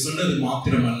ஆசீர்வதிப்பேன்னு சொல்லி சொன்னது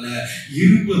மாத்திரமல்ல,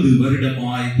 20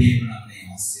 வருடமாய் தேவன் அவனை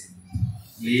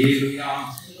ஆசீர்வதித்தார்.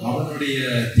 அவனுடைய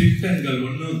திட்டங்கள்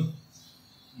ஒண்ணும்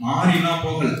மாறிலாம்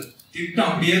போகல. திட்டம்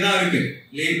அப்படியேதான் இருக்கு.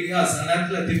 சில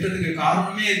நேரத்துல திட்டத்துக்கு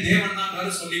காரணமே தேவன் தான் வேற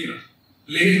சொல்லிக்கிறான்.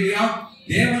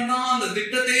 தேவன் தான் அந்த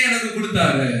திட்டத்தையே எனக்கு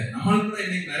கொடுத்தாரு. நம்மளுக்கு கூட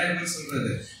இன்னைக்கு நிறைய பேர்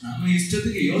சொல்றது, நம்ம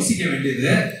இஷ்டத்துக்கு யோசிக்க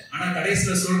வேண்டியது, ஆனா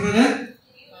கடைசியில சொல்றது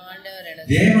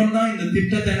தேவன் தான் இந்த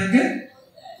திட்டத்தை எனக்கு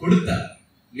கொடுத்தார்.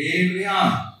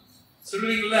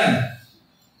 சொல்லுவீங்கள?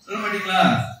 சொல்ல மாட்டீங்களா?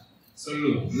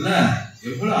 சொல்லுவோம் இல்ல?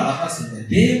 எவ்வளவு அழகா சொல்ற,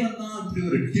 தேவன் தான் இப்படி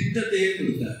ஒரு திட்டத்தையே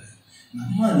கொடுத்தாரு.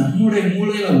 நம்முடைய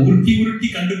மூளையில உருட்டி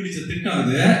கண்டுபிடிச்ச திட்டம்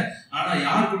அது. ஆனா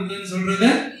யார் கொடுத்ததுன்னு சொல்றது?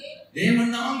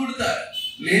 தேவன் தான் கொடுத்தார்.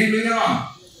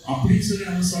 அப்படின்னு சொல்லி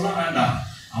நம்ம சொல்ல வேண்டாம்.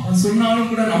 அவன்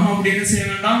சொன்னாலும் கூட நம்ம அப்படி என்ன செய்ய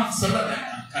வேண்டாம், சொல்ல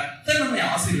வேண்டாம். கர்த்தர் நம்மை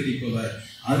ஆசீர்வதிப்பவர்.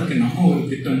 அதுக்கு நம்ம ஒரு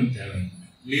திட்டமும் தேவை.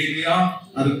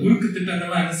 அது குறுக்கு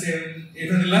திட்டங்கள்லாம் என்ன செய்ய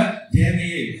என்னதில்ல,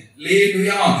 தேவையே இல்லை.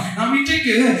 நாம்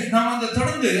இன்றைக்கு நாம் அந்த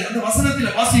தொடர்ந்து அந்த வசனத்துல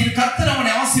வாசிக்க, கர்த்தர்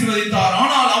அவனை ஆசீர்வதித்தார்.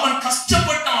 ஆனால் அவன்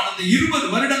கஷ்டப்பட்டான். அந்த 20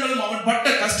 வருடங்களும் அவன் பட்ட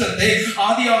கஷ்டத்தை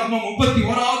ஆதியாகமம்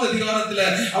 31வது அதிகாரத்துல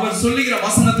அவர் சொல்லுகிற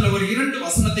வசனத்துல ஒரு 2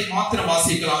 வசனத்தை மாத்திரம்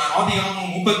வாசிக்கலாம்.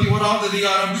 ஆதியாகமம் 31வது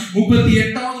அதிகாரம்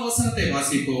 38வது வசனத்தை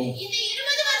வாசிப்போம்.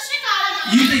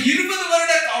 இந்த 20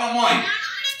 வருட காலமாய்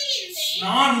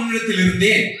நான் உன்னிடத்தில்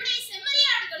இருந்தேன்,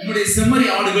 உம்முடைய செம்மறி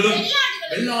ஆடுகளும்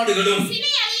வெள்ளாடுகளும்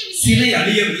சினை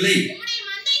அழியவில்லை,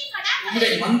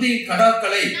 உம்முடைய மந்தையின்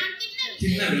கடாக்களை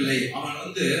தின்னவில்லை. அவன்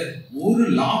ஒரு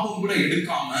லாபம் கூட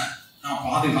எடுக்காம நான்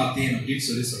பாதுகாத்தேன் அப்படின்னு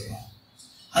சொல்லி சொல்றான்.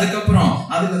 அதுக்கப்புறம்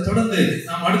அதுல தொடர்ந்து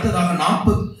நாம் அடுத்ததாக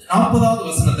 40வது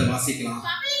வசனத்தை வாசிக்கலாம்.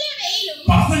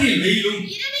 பகலில் வெயிலும்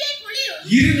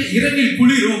இரவில்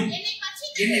குளிரும்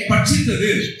என்னை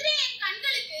பட்சித்தது,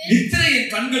 நித்திரை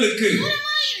என் கண்களுக்கு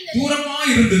தூரமா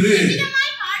இருந்தது,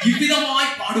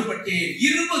 இவ்விதமாய் பாடுபட்டேன்.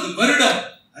 20 வருடம்.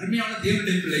 அருமையான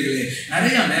தேவனுடைய பிள்ளைகளே,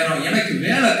 நிறைய நேரம் எனக்கு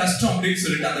வேலை கஷ்டம் அப்படின்னு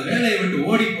சொல்லிட்டு அந்த வேலையை விட்டு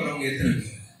ஓடி போறவங்க எத்தனை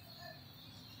பேர்?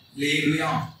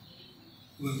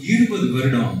 20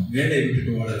 வருடம் வேலையை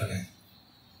விட்டுட்டு ஓடலங்க.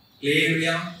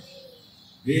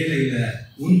 வேலையில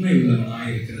உண்மை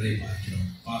உள்ளவனாய் இருக்கிறதை பார்க்கிறோம்.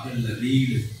 பகல்ல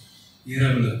வெயில்,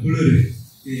 இரவுல குளிர்,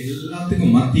 இது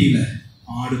எல்லாத்துக்கும் மத்தியில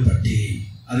பாடுபட்டேன்.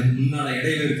 அதுக்கு முன்னால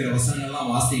இடையில இருக்கிற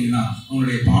வசனங்கள்லாம் வாசிங்கன்னா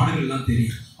அவனுடைய பாடுகள் எல்லாம்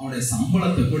தெரியும். அவனுடைய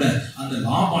சம்பளத்தை கூட அந்த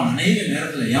லாபான் அநேக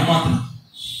நேரத்துல ஏமாத்தினான்.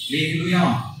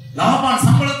 லாபான்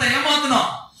சம்பளத்தை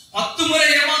ஏமாத்தினான், 10 முறை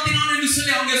ஏமாத்தினான் என்று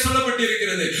சொல்லி அவங்க சொல்லப்பட்டு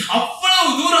இருக்கிறது. அவ்வளவு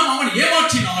தூரம் அவன்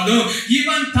ஏமாற்றினாலும்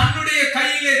இவன் தன்னுடைய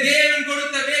கையிலே தேவன்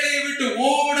கொடுத்த வேலையை விட்டு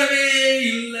ஓடவே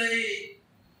இல்லை.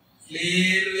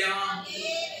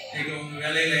 உங்க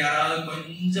வேலையில யாராவது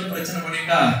கொஞ்சம் பிரச்சனை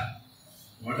பண்ணிட்டா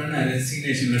உடனே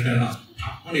ரெசிக்னேஷன் லெட்டர் தான்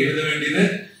எழுத வேண்டியது.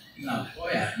 நான்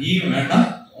போயா, நீயும் வேண்டாம்,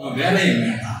 உன் வேலையும்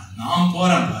வேண்டாம், நான்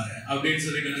போறேன் பாரு அப்படின்னு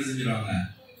சொல்லிட்டு என்ன செஞ்சிருவாங்க,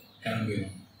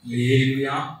 கிளம்பிடுவாங்க.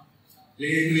 லேலுயா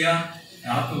லேலுயா.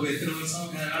 யாக்கோபு எத்தனை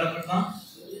வருஷம் வேலை பார்த்தான்?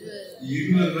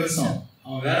 20 வருஷம்.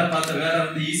 அவன் வேலை பார்த்த வேலை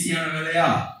வந்து ஈஸியான வேலையா?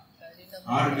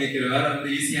 ஆடு மேய்க்கிற வேலை வந்து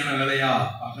ஈஸியான வேலையா?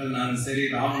 பகல் நாளும் சரி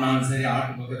ராம நாளும் சரி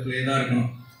ஆட்டு பக்கத்திலே தான்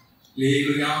இருக்கணும்.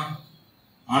 லேலுயா,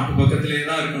 ஆட்டு பக்கத்திலே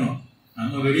தான் இருக்கணும்.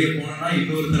 நம்ம வெளியே போனோம்னா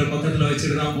இன்னொருத்தர பக்கத்துல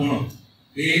வச்சுட்டு தான் போகணும்.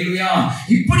 லேலுயா.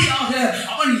 இப்படியாக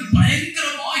அவன்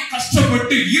பயங்கரமாய்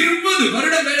கஷ்டப்பட்டு 20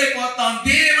 வருடம் வேலை பார்த்தான்.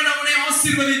 தேவன் அவனை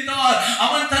ஆசீர்வதித்தார்.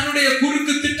 அவன் தன்னுடைய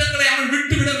குறுக்கு திட்டங்களை அவன்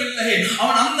விட்டு விடவில்லை.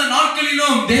 அவன் அந்த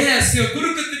நாட்களிலும்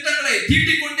குறுக்கு திட்டங்களை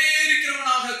தீட்டிக் கொண்டே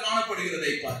இருக்கிறவனாக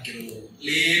காணப்படுகிறதை பார்க்கிறோம்.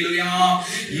 லேலுயா.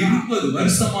 20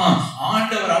 வருஷமா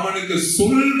ஆண்டவர் அவனுக்கு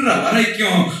சொல்ற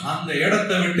வரைக்கும் அந்த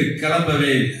இடத்தை விட்டு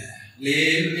கிளம்பவே இல்லை.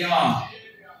 லேலுயா.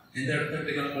 எந்த இடத்தை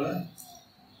விட்டு கிளம்பல?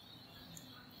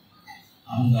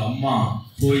 அவங்க அம்மா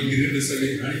போய் இருந்து சொல்லி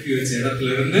அனுப்பி வச்ச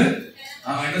இடத்துல இருந்து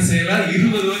அவன் என்ன செய்யல?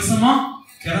 20 வருஷமா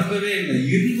கிளம்பவே இல்லை.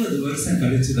 20 வருஷம்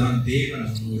கழிச்சுதான் தேவன்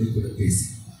அவனோடு கூட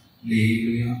பேசினார்.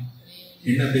 லேலுயா.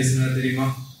 என்ன பேசினார் தெரியுமா?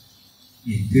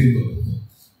 நீ திரும்ப வரும்.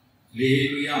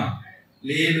 லேலுயா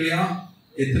லேலுயா.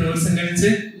 எத்தனை வருஷம் கழிச்சு?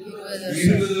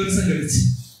 20 வருஷம் கழிச்சு.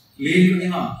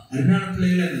 லேலுயா. அருமையான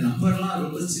பிள்ளைகளை, இந்த நம்பர்லாம்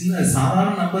ரொம்ப சின்ன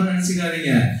சாதாரண நம்பர்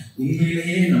நினைச்சுக்காதீங்க.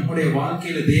 உண்மையிலேயே நம்முடைய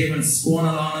வாழ்க்கையில தேவன்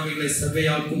கோணலானவைகளை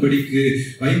செவ்வையாக்கும்படிக்கு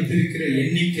வைத்திருக்கிற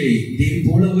எண்ணிக்கை இதே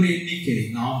போல ஒரு எண்ணிக்கை.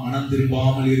 நாம் மனம்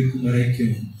திரும்பாமல் இருக்கும்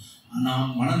வரைக்கும், நாம்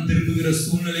மனம் திரும்புகிற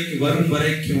சூழ்நிலைக்கு வரும்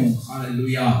வரைக்கும்,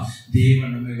 ஹல்லேலூயா,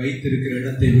 தேவன் நம்மை வைத்திருக்கிற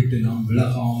இடத்தை விட்டு நாம்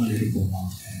விலகாமல்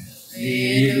இருப்போமாக.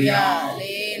 லேலுயா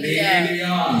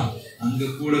லேலுயா. அங்க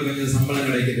கூட கொஞ்சம் சம்பளம்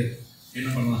கிடைக்குது, என்ன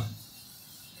பண்ணலாம்?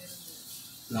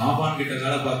 லாபான் கிட்ட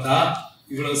வேலை பார்த்தா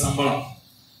இவ்வளவு சம்பளம்,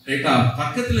 ரைட்டா?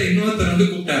 பக்கத்துல இன்னொருத்தர் வந்து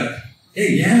கூப்பிட்டாரு,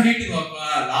 என் வீட்டுக்கு வாப்பா,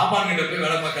 லாபான் கிட்ட போய்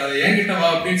வேலை பார்க்காத, என்கிட்ட வா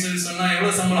அப்படின்னு சொல்லி சொன்னா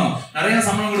எவ்வளவு சம்பளம்? நிறைய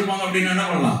சம்பளம் கொடுப்பாங்க அப்படின்னு என்ன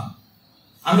பண்ணலாம்?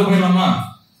 அங்க போயிடலாமா?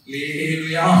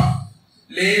 லேலுயா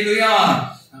லேலுயா.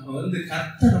 நம்ம வந்து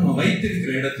கர்த்தர் நம்ம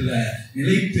வைத்திருக்கிற இடத்துல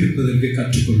நிலைத்திருப்பதற்கு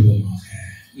கற்றுக்கொள்வோமாக.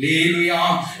 லேலுயா.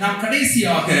 நாம்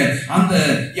கடைசியாக அந்த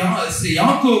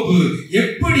யாக்கோபு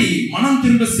எப்படி மனம்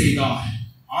திரும்ப செய்தார்?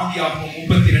 ஆதியாகமம்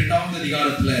 32வது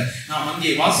அதிகாரத்துல நாம் அங்கே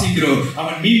வாசிக்கிறோம்.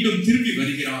 அவன் மீண்டும் திரும்பி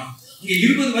வருகிறான். இங்கே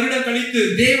 20 வருடம் கழித்து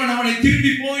தேவன் அவனை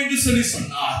திரும்பி போ என்று சொல்லி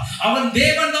சொன்னார். அவன்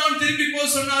தேவன் தான் திரும்பி போ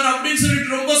சொன்னார் அப்படின்னு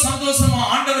சொல்லிட்டு ரொம்ப சந்தோஷமா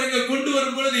ஆண்டவர் இங்க கொண்டு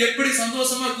வரும் பொழுது எப்படி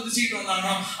சந்தோஷமா குதிச்சுக்கிட்டு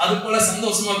வந்தானோ அது போல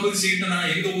சந்தோஷமா குதிச்சுக்கிட்டு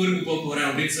நான் எங்க ஊருக்கு போக போறேன்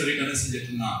அப்படின்னு சொல்லிட்டு என்ன செஞ்சுட்டு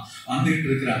இருந்தான். வந்துட்டு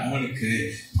இருக்கிற அவனுக்கு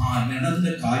நடந்த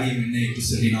காரியம் என்ன என்று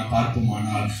சொல்லி நான்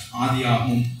பார்ப்போமானால்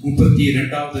ஆதியாகமம்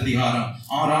 32வது அதிகாரம்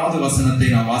 6வது வசனத்தை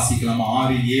நான் வாசிக்கலாம்.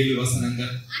 6-7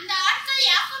 வசனங்கள்.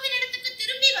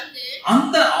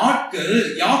 அந்த ஆட்கள்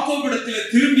யாக்கோபிடத்தில்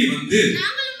திரும்பி வந்து,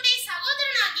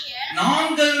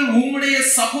 நாங்கள் உம்முடைய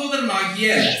சகோதரனாகிய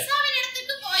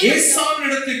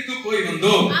ஏசாவினிடத்திற்கு போய்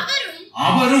வந்தோம்.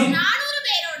 அவரும்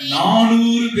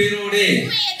 400 பேரோடே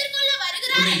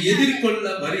உம்மை எதிர்கொள்ள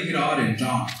வருகிறார்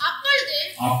என்றான்.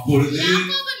 அப்பொழுது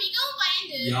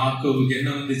யாக்கோபுக்கு என்ன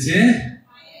வந்துச்சு?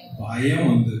 பயம்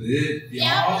வந்தது,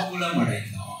 வியாகுலம்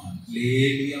அடைந்தான்.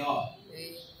 லேலுயா.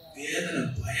 வேதனை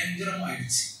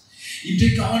பயங்கரமாயிடுச்சு.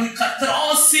 இன்றைக்கு அவனுக்கு கர்த்தர்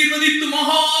ஆசீர்வதித்து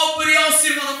மகா பெரிய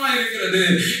ஆசீர்வாதமா இருக்கிறது.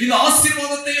 இந்த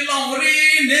ஆசீர்வாதத்தை எல்லாம் ஒரே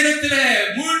நேரத்தில்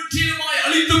முற்றிலுமாய்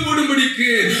அழித்து போடும்படிக்கு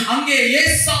அங்கே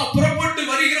ஏசா புறப்பட்டு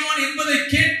வருகிறான் என்பதை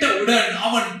கேட்டவுடன்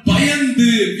அவன் பயந்து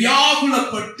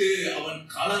வியாகுலப்பட்டு அவன்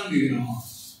கலங்குகிறான்.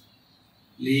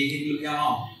 லேலுயா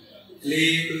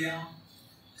லேலுயா.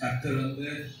 கர்த்தர் வந்து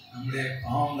நம்முடைய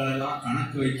பாவங்கள் எல்லாம்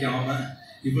கணக்கு வைக்காம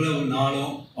இவ்வளவு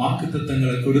நாளும்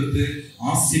வாக்குத்தத்தங்களை கொடுத்து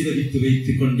ஆசீர்வதித்து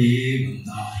வைத்துக் கொண்டே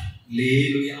வந்தார்.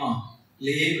 லேலுயா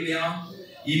லேலுயா.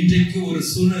 இன்றைக்கு ஒரு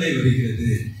சூழ்நிலை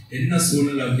வருகிறது. என்ன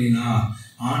சூழ்நிலை அப்படின்னா,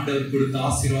 ஆண்டவர் கொடுத்த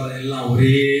ஆசீர்வாதம் எல்லாம்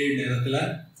ஒரே நேரத்துல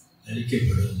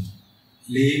அளிக்கப்படும்.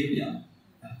 லேலுயா.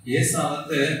 ஏசா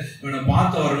வந்து இவனை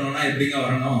பார்க்க வரணும்னா எப்படிங்க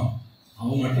வரணும்?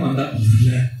 அவன் மட்டும் வந்தா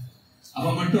போதில்ல,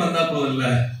 அவன் மட்டும் வந்தா போதில்ல,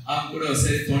 அவன் கூட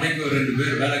சரி துணைக்கு ஒரு 2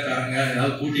 பேர் வேலைக்காரங்க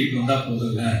ஏதாவது கூட்டிட்டு வந்தா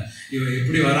போதில்ல. இவன்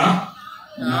எப்படி வரான்?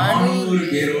 400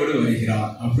 பேரோடு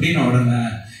வருகிறான். அப்படின்னு உடனே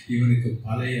இவனுக்கு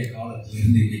பழைய காலத்துல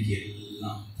இருந்து இன்னைக்கு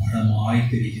எல்லாம் படமாய்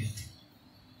தெரிகிறது.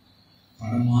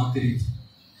 படமா தெரியுது.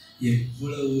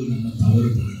 எவ்வளவு நம்ம தவறு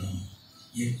பண்ணணும்,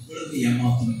 எவ்வளவு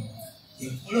ஏமாத்தணும்,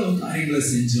 எவ்வளவு காரியங்களை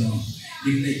செஞ்சோம்.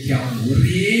 இன்னைக்கு அவன்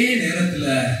ஒரே நேரத்துல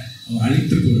அவன்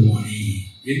அழித்து போடுவானே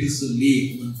என்று சொல்லி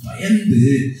அவன் பயந்து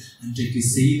அன்றைக்கு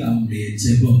செய்த அவனுடைய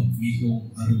ஜெபம் மிகவும்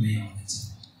அருமையான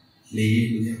ஜெபம்.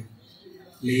 லேலுயா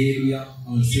லேலியா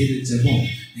அவர் செய்த ஜெபம்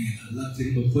நீங்க நல்லா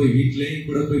திரும்ப போய் வீட்லயும்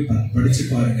கூட போய் படிச்சு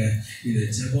பாருங்க. இந்த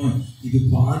ஜெபம் இது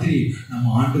மாதிரி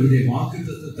நம்ம ஆண்டவருடைய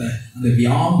வாக்குத்தத்தத்தை அந்த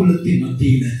வியாகுலத்தின்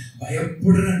மத்தியில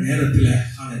பயப்படுற நேரத்துல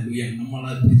ஹல்லேலூயா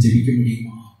நம்மளால இப்படி ஜெபிக்க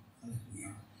முடியுமா?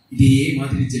 ஹல்லேலூயா இதே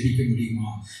மாதிரி ஜெபிக்க முடியுமா?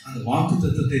 அந்த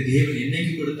வாக்குத்தத்தத்தை தேவன்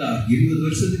என்னைக்கு கொடுத்தார்? 20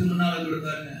 வருஷத்துக்கு முன்னால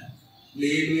கொடுத்தாருங்க.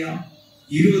 ஹல்லேலூயா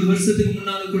 20 வருஷத்துக்கு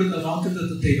முன்னால கொடுத்த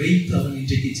வாக்குத்தத்தத்தை வைத்து அவன்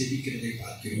இன்றைக்கு ஜெபிக்கிறதை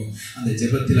பார்க்கிறோம். அந்த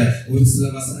ஜெபத்துல ஒரு சில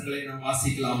வசனங்களை நாம்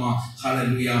வாசிக்கலாமா?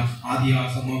 ஹல்லேலூயா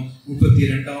ஆதியாகமம்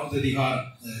 32வது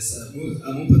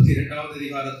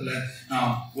அதிகாரத்துல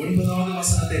நாம் 9வது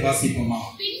வசனத்தை வாசிப்போமா?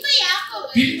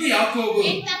 பின்பு யாக்கோபு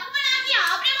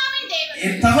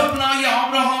என் தகப்பனாகிய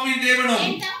ஆபிரகாமின் தேவனும்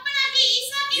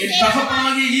என்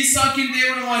தகப்பனாகிய ஈசாக்கின்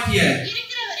தேவனுமாகிய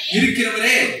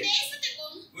இருக்கிறவரே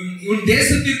உன்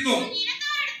தேசத்திற்கும்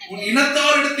உன்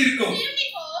இனத்தாரிடத்திற்கும்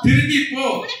திரும்பி போ,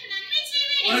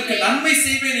 உனக்கு நன்மை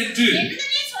செய்வேன் என்று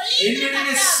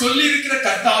என்னிடமே சொல்லி இருக்கிற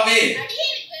கர்த்தாவே,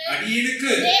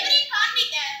 அடியேனுக்கு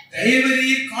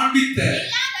தேவரீர் காண்பித்த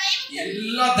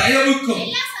எல்லா தயவுக்கும்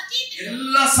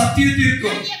எல்லா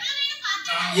சத்தியத்திற்கும்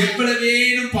நான்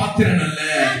எவ்வளவேனும் பாத்திரன் அல்ல.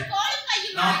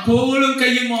 நான் கோலும்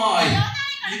கையுமாய்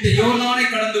இந்த யோர்தானை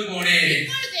கடந்து போனேன்.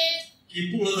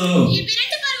 இப்பொழுதோ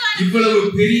இவ்வளவு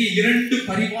பெரிய 2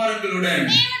 பரிவாரங்களுடன்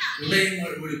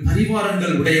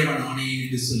பரிவாரங்கள் உடையவன் ஆனேன்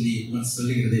என்று சொல்லி அவன்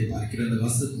சொல்லுகிறதை பார்க்கிற அந்த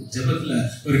ஜெபத்துல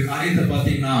ஒரு காரியத்தை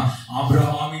பார்த்தீங்கன்னா,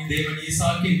 ஆபிரகாமின் தேவன்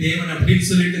ஈசாக்கின் தேவன் அப்படின்னு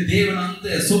சொல்லிட்டு தேவன்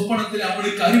அந்த சொப்பனத்தில்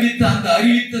அவனுக்கு அறிவித்த அந்த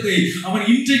அறிவித்ததை அவன்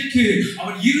இன்றைக்கு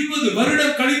அவன் 20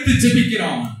 வருடம் கழித்து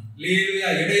ஜெபிக்கிறான்.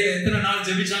 லேலுயா இடையில எத்தனை நாள்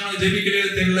ஜெபிச்சானோ ஜெபிக்கலையோ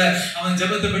தெரியல, அவன்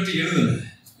ஜெபத்தை பற்றி எழுதல.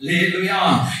 லேலுயா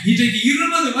இன்றைக்கு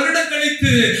 20 வருடம்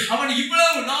கழித்து அவன்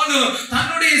இவ்வளவு நாளும்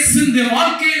தன்னுடைய சிந்த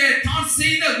வாழ்க்கையில தான்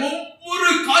செய்த ஒவ்வொரு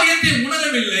காரியத்தை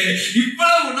உணரவில்லை.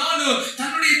 இவ்வளவு நாளும்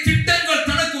தன்னுடைய திட்டங்கள்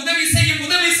தனக்கு உதவி செய்யும்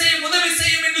உதவி செய்யும் உதவி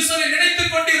செய்யும் என்று சொல்லி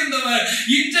நினைத்துக் கொண்டிருந்தவர்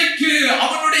இன்றைக்கு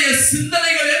அவனுடைய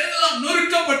சிந்தனைகள் எல்லாம்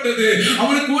நொறுக்கப்பட்டது.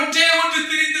 அவனுக்கு ஒன்றே ஒன்று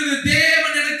தெரிந்தது,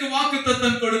 தேவன் எனக்கு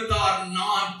வாக்குத்தத்தம் கொடுத்தார்,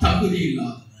 நான் தகுதி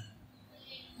இல்லாதவன்.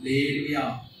 லேலுயா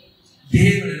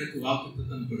தேவன் எனக்கு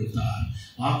வாக்குத்தத்தம் கொடுத்தார்.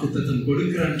 வாக்குத்தத்தம்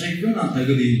கொடுக்கிற அன்றைக்கும் நான்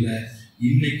தகுதி இல்லை,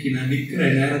 இன்னைக்கு நான் நிக்கிற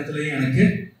நேரத்துல எனக்கு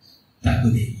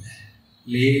தகுதி இல்லை.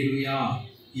 லேலுயா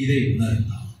இதை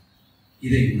உணர்ந்தான்.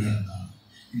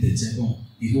 இந்த ஜெபம்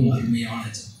மிகவும் அருமையான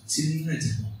ஜெபம், சின்ன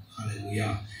ஜெபம். ஹல்லேலூயா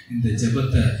இந்த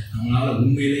ஜெபத்தை நம்மளால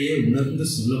உண்மையிலேயே உணர்ந்து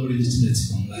சொல்ல முடிஞ்சுன்னு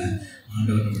வச்சுக்கோங்களேன்,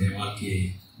 ஆண்டவர் நம்முடைய வாழ்க்கையை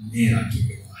நேராக்கி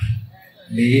விடுவார்.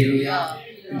 லேலுயா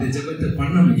இந்த ஜெபத்தை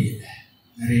பண்ண முடியல.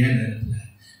 நிறைய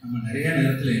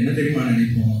நேரத்துல என்ன தெரியுமா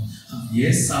நினைப்போம்,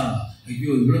 ஏசா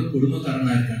ஐயோ இவ்வளவு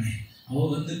குடும்பக்காரனா இருக்கானே,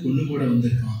 அவன் கொண்டு போட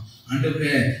வந்திருக்கான்,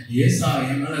 ஆண்டவரே ஏசா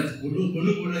என் மேல கொண்டு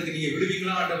போடுறதுக்கு நீங்க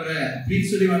விடுவீங்களா ஆண்டவரே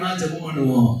அப்படின்னு சொல்லி வேணா ஜெபம்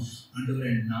பண்ணுவோம்.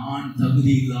 ஆண்டவரே நான்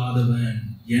தகுதி இல்லாதவன்,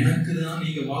 எனக்கு தான்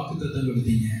நீங்க வாக்குத்தத்தம்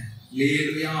கொடுத்தீங்க.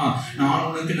 லேலுயா நான்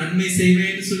உனக்கு நன்மை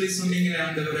செய்வேன்னு சொல்லி சொன்னீங்களே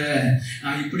ஆண்டவரே,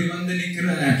 நான் இப்படி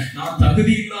நிக்கிறேன், நான்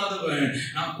தகுதி இல்லாதவன்,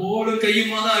 நான் கோலும்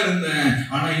கையுமா தான் இருந்தேன்,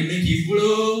 ஆனா இன்னைக்கு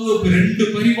இவ்வளவு 2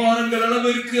 பரிவாரங்கள்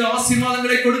அளவிற்கு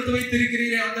ஆசீர்வாதங்களை கொடுத்து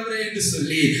வைத்திருக்கிறீரே ஆண்டவரே என்று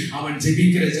சொல்லி அவன்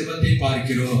ஜெபிக்கிற ஜெபத்தை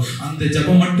பார்க்கிறோம். அந்த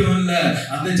ஜெபம் மட்டும் இல்ல,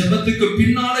 அந்த ஜெபத்துக்கு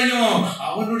பின்னாலையும்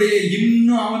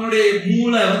அவனுடைய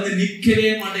மூளை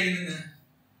நிக்கவே மாட்டேங்குதுங்க.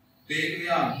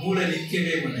 லேலுயா மூளை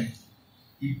நிக்கவே மாட்டேங்குது.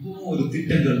 இப்போ ஒரு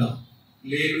திட்டங்கள் தான்.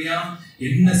 லேலுயா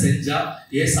என்ன செஞ்சா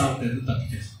ஏசாவிட்ட இருந்து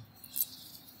தப்பிக்கலாம்,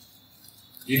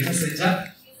 என்ன செஞ்சா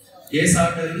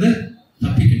ஏசாவிட்ட இருந்து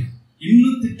தப்பிக்கணும்,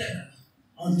 இன்னும் திட்டங்கள்.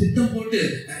 அவன் திட்டம் போட்டு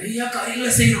நிறைய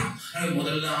காரியங்களை செய்யணும்.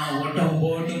 முதல்ல ஓட்டம்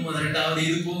போகட்டும், 2வது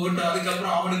இது போகட்டும்,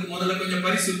 அதுக்கப்புறம் அவனுக்கு முதல்ல கொஞ்சம்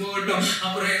பரிசு போகட்டும்,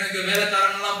 அப்புறம் எனக்கு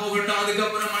வேலைக்காரங்க எல்லாம் போகட்டும்,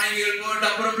 அதுக்கப்புறம் மனைவிகள் போகட்டும்,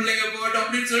 அப்புறம் பிள்ளைங்க போகட்டும்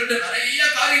அப்படின்னு சொல்லிட்டு நிறைய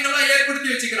காரியங்கள்லாம்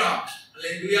ஏற்படுத்தி வச்சுக்கிறான்.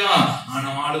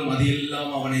 ஆனாலும் அது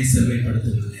எல்லாம் அவனை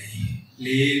செவ்வாய்ப்படுத்தவில்லை.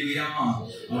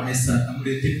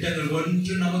 நம்முடைய திட்டங்கள்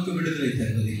ஒன்று நமக்கு விடுதலை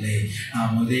தருவதில்லை.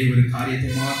 நாம் அதே ஒரு காரியத்தை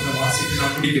மாத்திரம் வாசித்து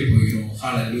நாம் முடிக்க போகிறோம்.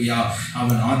 ஹல்லேலூயா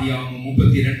அவன் ஆதியாகமம்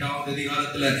 32வது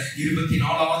அதிகாரத்துல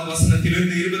 24வது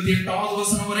வசனத்திலிருந்து 28வது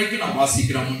வசனம் வரைக்கும் நாம்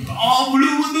வாசிக்கிறோம்.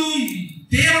 முழுவதும்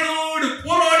தேவனோடு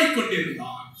போராடி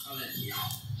கொண்டிருந்தான்.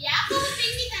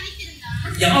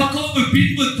 யாக்கோபு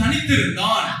பின்பு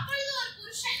தனித்திருந்தான்.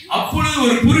 அப்பொழுது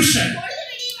ஒரு புருஷன்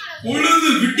பொழுது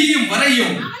விடியும்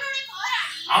வரையும்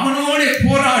அவனோட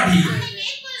போராடி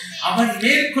அவன்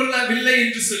மேற்கொள்ளவில்லை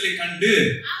என்று சொல்லி கண்டு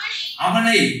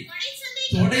அவனை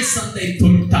தொடை சந்தை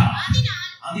தொட்டார்.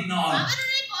 அதனால்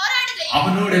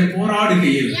அவனோட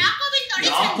போராடுகையில்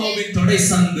யாக்கோபின் தொடை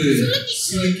சந்து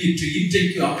சுளுக்கிற்று.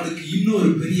 இன்றைக்கு அவனுக்கு இன்னொரு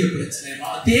பெரிய பிரச்சனை.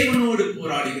 தேவனோடு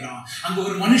போராடுகிறான். அங்க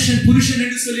ஒரு மனுஷன் புருஷன்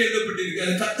என்று சொல்லி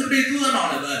எழுதப்பட்டிருக்கிறது. கர்த்தருடைய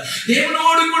தூதனானவர்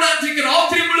தேவனோடு கூட அன்றைக்கு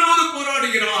ராத்திரி முழுவதும்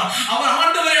போராடுகிறான். அவர்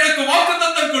ஆண்டவர் எனக்கு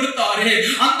வாக்குத்தத்தம் கொடுத்தாரே,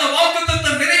 அந்த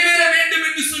வாக்குத்தத்தம் நிறைவேற வேண்டும்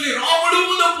என்று சொல்லி ராம்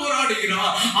முழுவதும்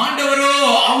போராடுகிறான். ஆண்டவரோ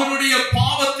அவனுடைய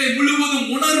பாவத்தை முழுவதும்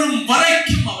உணரும்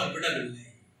வரைக்கும் அவர் விடவில்லை.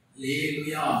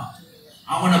 அல்லேலூயா.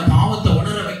 அவனை பாவத்தை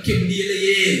உணர வைக்க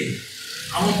முடியலையே,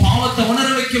 அவன் பாவத்தை உணர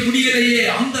வைக்க முடியலையே.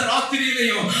 அந்த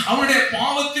ராத்திரியிலையும் அவனுடைய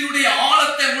பாவத்தினுடைய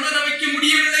ஆழத்தை உணர வைக்க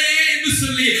முடியவில்லையே என்று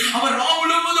சொல்லி அவர் ராம்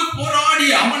முழுவதும் போராடி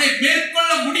அவனை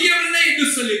மேற்கொள்ள முடியவில்லை என்று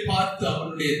சொல்லி பார்த்து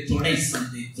அவனுடைய தொடை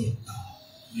சந்தை தொட்டார்.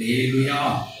 அல்லேலூயா.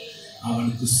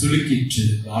 அவனுக்கு சுளுக்கிற்று.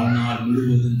 வாழ்நாள்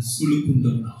முழுவதும்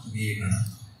சுளுக்குண்டவனாகவே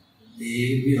நடந்தான்.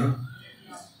 அல்லேலூயா.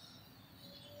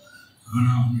 ஆனா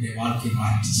அவனுடைய வாழ்க்கை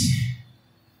மாறிடுச்சு.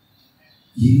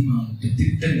 இனிமே அவனுக்கு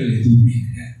திட்டங்கள் எதுவுமே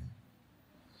கிடையாது.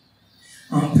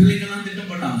 அவன் பிள்ளைங்கெல்லாம்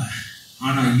திட்டம் பண்ணாங்க,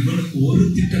 ஆனா இவனுக்கு ஒரு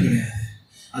திட்டம் கிடையாது.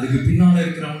 அதுக்கு பின்னால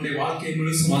இருக்கிற அவனுடைய வாழ்க்கை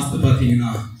முழுசு வாஸ்து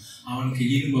பாத்தீங்கன்னா அவனுக்கு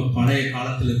இனிமே பழைய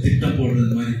காலத்துல திட்டம்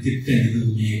போடுறது மாதிரி திட்டம்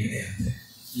எதுவுமே கிடையாது.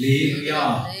 லேலுயா.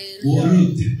 ஒரு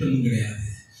திட்டமும் கிடையாது.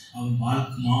 அவன்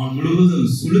வாழ்க்கை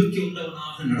முழுவதும் சுளுக்கி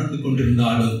உள்ளவனாக நடந்து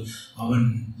கொண்டிருந்தாலும் அவன்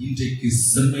இன்றைக்கு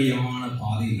செம்மையான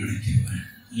பாதையில் நடக்கிறவன்.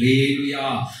 அல்லேலூயா.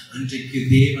 அன்றைக்கு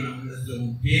தேவன் அவனிடத்துல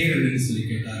உன் பேர் என்னன்னு சொல்லி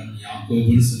கேட்டார். அவன்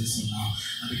யாக்கோபுன்னு சொல்லி சொன்னான்.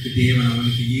 அதுக்கு தேவன்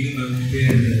அவனுக்கு இனிமே உன்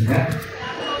பேர் என்ன?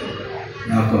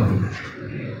 யாக்கோபு.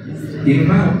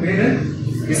 இனிமே உன் பேரு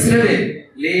இஸ்ரவேல்.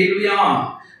 அல்லேலூயா.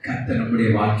 கர்த்தர் நம்முடைய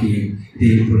வாழ்க்கையை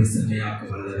இதே போல செம்மையாக்க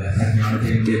வல்லவர். அருமையான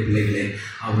தேவனுடைய பிள்ளைகளே,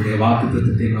 அவருடைய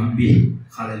வாக்குத்தத்தத்தை நம்பி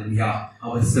ஹல்லேலூயா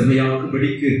அவர்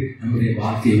செம்மையாக்கும்படிக்கு நம்முடைய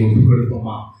வாழ்க்கையை ஒப்புக்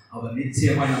கொடுப்போமா? அவர்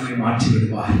நிச்சயமாய் நம்மை மாற்றி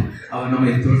விடுவார். அவர்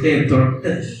நம்மை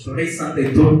தொடை சந்தை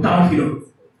தொட்டாகிலும்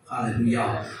ஹல்லேலூயா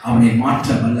அவனை மாற்ற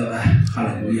வல்லவர்.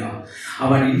 ஹல்லேலூயா.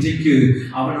 அவன் இன்றைக்கு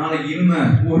அவனால இனிமே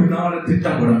ஒரு நாள்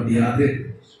திட்டம் போட முடியாது.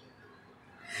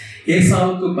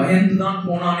 ஏசாவுக்கு பயந்துதான்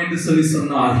போனான் என்று சொல்லி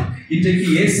சொன்னார். இன்றைக்கு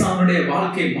ஏசாவுடைய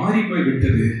வாழ்க்கை மாறி போய்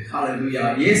விட்டது. ஹல்லேலூயா.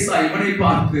 ஏசா இவனை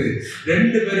பார்த்து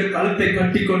 2 பேரும் கழுத்தை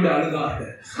கட்டி கொண்டு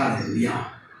அழுதார்கள். ஹல்லேலூயா.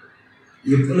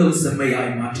 எவ்வளவு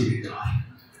செம்மையாய் மாற்றிவிட்டார்.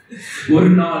 ஒரு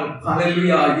நாள்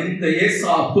ஹல்லேலூயா இந்த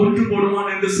ஏசா கொன்று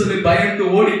போடுவான் என்று சொல்லி பயந்து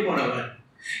ஓடி போனவன்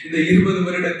இந்த 20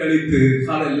 வருடம் கழித்து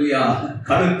ஹல்லேலூயா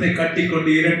கழுத்தை கட்டி கொண்டு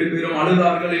 2 பேரும்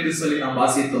அழுதார்கள் என்று சொல்லி நாம்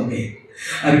வாசித்தோமே.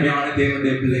 அருமையான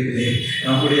தேவனுடைய பிள்ளைகளே,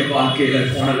 நம்முடைய வாழ்க்கையில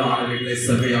கோணலானவைகளை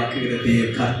செவ்வையாக்குகிற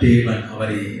தேவன்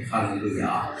அவரே.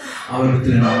 ஹல்லேலூயா.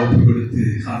 அவரிடத்துல நாம் ஒப்பு கொடுத்து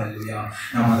ஹல்லேலூயா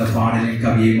நாம் அந்த பாடலின்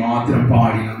கவியை மாத்திரம்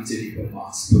பாடி நாம் ஜெபிப்போமா?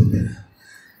 ஸ்தோத்திரம்.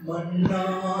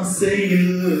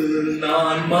 மன்னாசையில்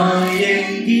நான்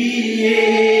மயங்கியே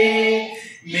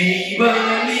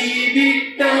மெய்வழி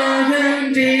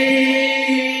விட்டகன்றே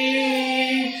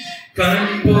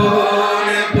கண் போன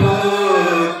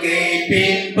போக்கை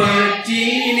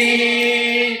பின்பற்றினே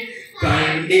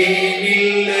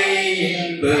கண்டேனில்லை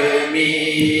இன்பமே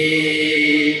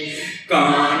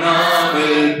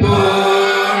காணாமல்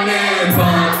போன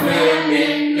பாத்திரம்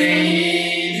என்னை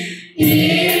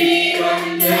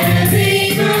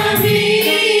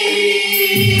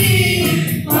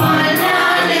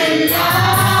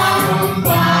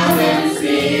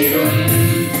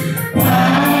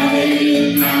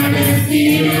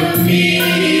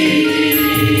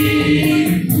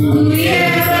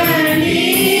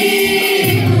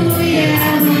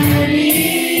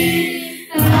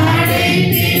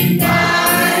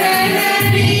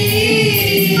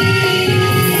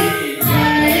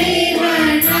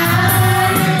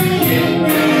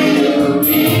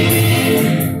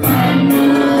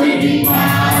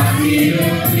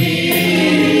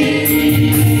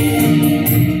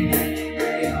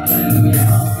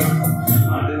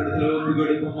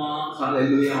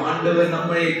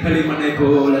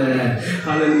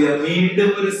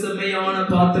மீண்டும் ஒரு செம்மையான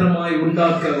பாத்திரமாய்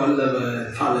உண்டாக்க வல்லவர்.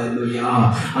 ஹல்லேலூயா.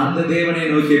 அந்த தேவனை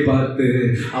நோக்கி பார்த்து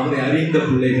அவரை அறிந்த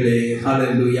பிள்ளைகளே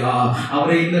ஹல்லேலூயா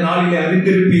அவரை இந்த நாளிலே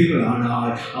அறிந்திருப்பீர்கள்.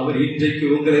 ஆனால் அவர் இன்றைக்கு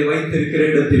உங்களை வைத்திருக்கிற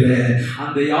இடத்துல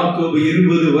அந்த யாக்கோபு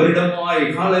 20 வருடமாய்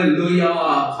ஹல்லேலூயா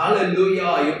ஹல்லேலூயா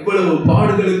எவ்வளவு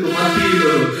பாடுகளுக்கு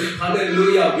மத்தியிலோ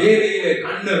ஹல்லேலூயா வேலையிலே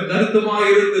கண்ணர்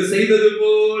கருத்துமாய் இருந்து செய்தது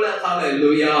போல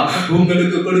ஹல்லேலூயா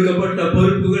உங்களுக்கு கொடுக்கப்பட்ட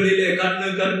பொறுப்புகளிலே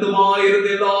கண்ணர் கருத்துமாய் இருந்து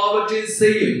எல்லாவற்றையும்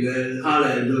செய்யுங்கள்.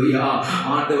 ஹல்லேலூயா.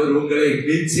 ஆண்டவர் உங்களை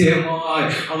நிச்சயமாய்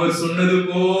அவர் சொன்னது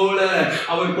போல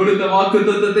அவர் கொடுத்த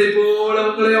வாக்குத்தத்தத்தை போல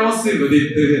உங்களை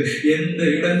ஆசீர்வதித்து எந்த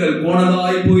இடங்கள்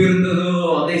போனதாய் போயிருந்ததோ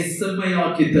அதை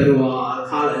செம்மையாக்கி தருவார்.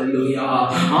 ஹalleluya.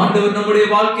 ஆண்டவர் நம்முடைய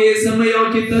வாழ்க்கையை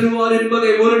செம்மையாக்கி தருவார்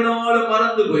என்பதை ஒரு நாளும்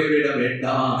மறந்து போய்விட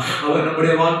வேண்டாம். அவர்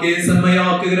நம்முடைய வாழ்க்கையை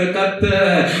செம்மையாக்குகிற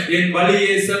கர்த்தர், என்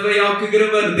வழியை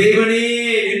செம்மையாக்குகிறவர் தேவனே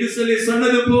என்று சொல்லி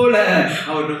சொன்னது போல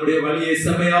அவர் நம்முடைய வழியை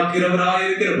செம்மையாக்குகிறவராய்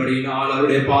இருக்கிறபடியால்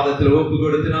அவருடைய பாதத்தில் ஒப்பு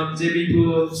கொடுத்து நாம்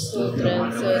ஜெபிப்போம்.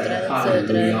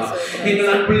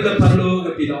 எங்கள் அன்புள்ள பரலோக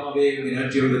பிதாவே,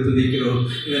 நன்றியோடு துதிக்கிறோம்.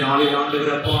 இந்த நாளில்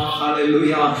ஆண்டவரே அப்பா,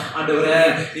 ஹalleluya. ஆண்டவரே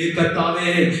நீர் கர்த்தாவே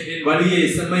என் வழியை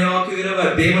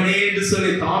செம்மையாக்குகிறவர் தேவனே என்று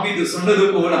சொல்லி தாவீது சொன்னது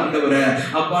போல ஆண்டவரே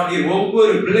அப்பா, நீர்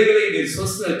ஒவ்வொரு பிள்ளைகளையும்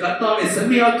நீர் கர்த்தாவே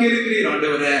செம்மையாக்கி இருக்கிறீர்.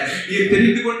 ஆண்டவரே நீர்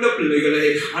தெரிந்து கொண்ட பிள்ளைகளை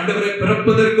ஆண்டவரே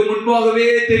பிறப்பதற்கு முன்பாகவே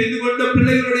தெரிந்து கொண்ட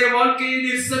பிள்ளைகளுடைய வாழ்க்கையை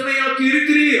நீர் செம்மையாக்கி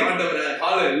இருக்கிறீர். ஆண்டவரே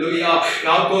ஹalleluya.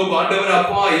 யாக்கோபு ஆண்டவரே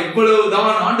அப்பா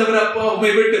எவ்வளவுதான் ஆண்டவரே அப்பா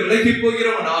உம்மை விட்டு விலகி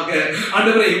போகிறவனாக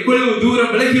ஆண்டவரே எவ்வளவு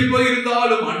தூரம் விலகி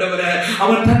போயிருந்தாலும் ஆண்டவரே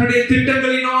அவன் தன்னுடைய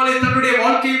திட்டங்களினாலே தன்னுடைய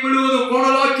வாழ்க்கை முழுவதும்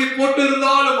கோணலாக்கி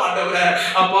போட்டிருந்தாலும் ஆண்டவரே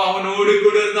அப்பா அவனோடு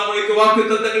கூட இருந்து அவனுக்கு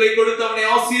வாக்குத்தத்தங்களை கொடுத்து அவனை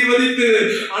ஆசீர்வதித்து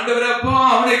ஆண்டவரே அப்பா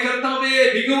அவனை கர்த்தாவே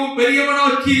மிகவும்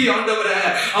பெரியவனாக்கி ஆண்டவரே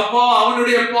அப்பா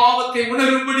அவனுடைய பாவத்தை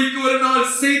உணரும்படிக்கு ஒரு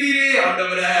நாள் செய்தீரே.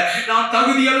 ஆண்டவரே நான்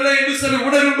தகுதி அல்ல என்று சொல்லி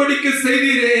உணரும்படிக்கு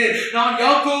செய்தீரே. நான்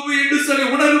யாக்கோபு என்று சொல்லி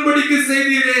உணரும்படிக்கு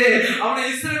செய்தீரே. அவனை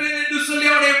இஸ்ரவேல் என்று சொல்லி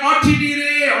அவனை மாற்றினீரே.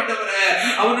 ஆண்டவரே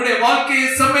அவனுடைய வாழ்க்கையை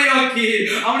செம்மையாக்கி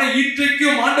அவனை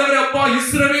இன்றைக்கும் ஆண்டவரே அப்பா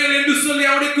இஸ்ரவேல் என்று சொல்லி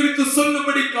அவனை குறித்து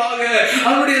சொல்லும்படிக்காக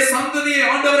அவனுடைய சந்ததியை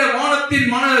ஆண்டவரே வானத்தின்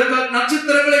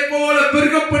நட்சத்திரங்களை போல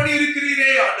பெருக பண்ணி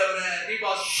இருக்கிறீரே. ஆண்டவரே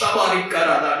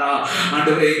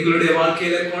ஆண்டவரே எங்களுடைய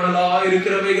வாழ்க்கையில கோணலா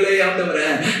இருக்கிறவைகளை ஆண்டவரே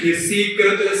நீர்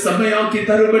சீக்கிரத்தில் செம்மையாக்கி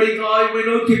தரும்படிக்காய் உம்மை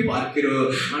நோக்கி பார்க்கிறோம்.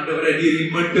 ஆண்டவரே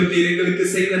நீர் மட்டும் நீர் எங்களுக்கு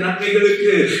செய்த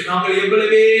நன்மைகளுக்கு நாங்கள்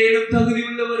எவ்வளவேனும் தகுதி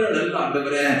உள்ளவர்கள் அல்ல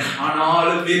ஆண்டவரே.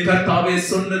 ஆனாலும் நீர் கர்த்தாவே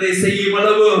சொன்னதை செய்யும்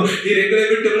அளவு நீர் எங்களை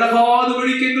விட்டு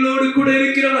விலகாதபடிக்கு எங்களோடு கூட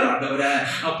இருக்கிறவர். ஆண்டவரே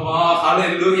அப்பா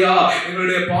ஹalleluya.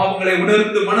 எங்களுடைய பாவங்களை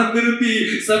உணர்ந்து மனம் திரும்பி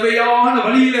செம்மையான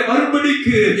வழியில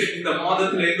வரும்படிக்கு இந்த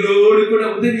மாதத்தில் எங்களோடு கூட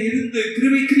உதவி இருந்து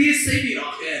கிரியை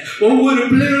செய்வீராக. ஒவ்வொரு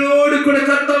பிள்ளைகளோடு கூட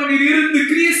கர்த்தாவே நீர் இருந்து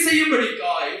கிரியை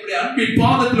செய்யும்படிக்காய் உம்முடைய அன்பின்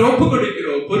பாதத்தில் ஒப்பு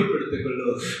கொடுக்கிறோம். பொறுப்படுத்திக்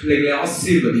கொள்ளும் பிள்ளைகளை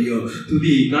ஆசீர்வதியும்.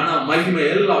 துதி கன மகிமை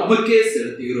எல்லாம் உமக்கே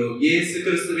செலுத்துகிறோம். இயேசு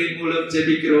கிறிஸ்துவின் மூலம்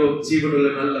ஜெபிக்கிறோம்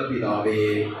ஜீவனுள்ள நல்ல பிதாவே,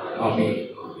 ஆமென்.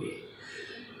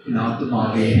 என்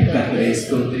ஆத்துமாவே கர்த்தரை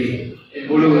ஸ்தோத்திரி, என்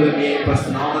முழுவதுமே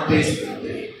பரிசுத்த நாமத்தை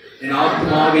ஸ்தோத்திரி. என்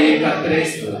ஆத்துமாவே கர்த்தரை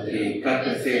ஸ்தோத்திரி,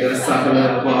 கர்த்தர் செய்த சகல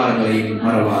உபகாரங்களையும்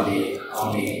மறவாதே.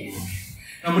 ஆமென்.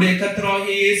 நம்முடைய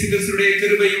கர்த்தராகிய இயேசு கிறிஸ்துவின்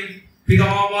கிருபையும்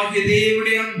பிதாவாகிய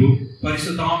தேவனுடைய அன்பும்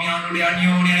பரிசுத்த ஆவியானவருடைய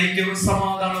அந்யோன்ய ஐக்கியமும்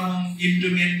சமாதானமும்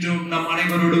இன்றும் என்றும் நம்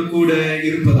அனைவரோடும் கூட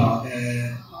இருப்பதாக.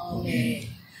 ஆமென்.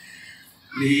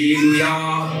 அல்லேலூயா,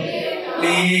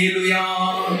 அல்லேலூயா,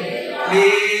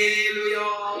 அல்லேலூயா.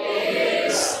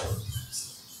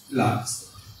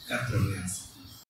 கர்த்தருடைய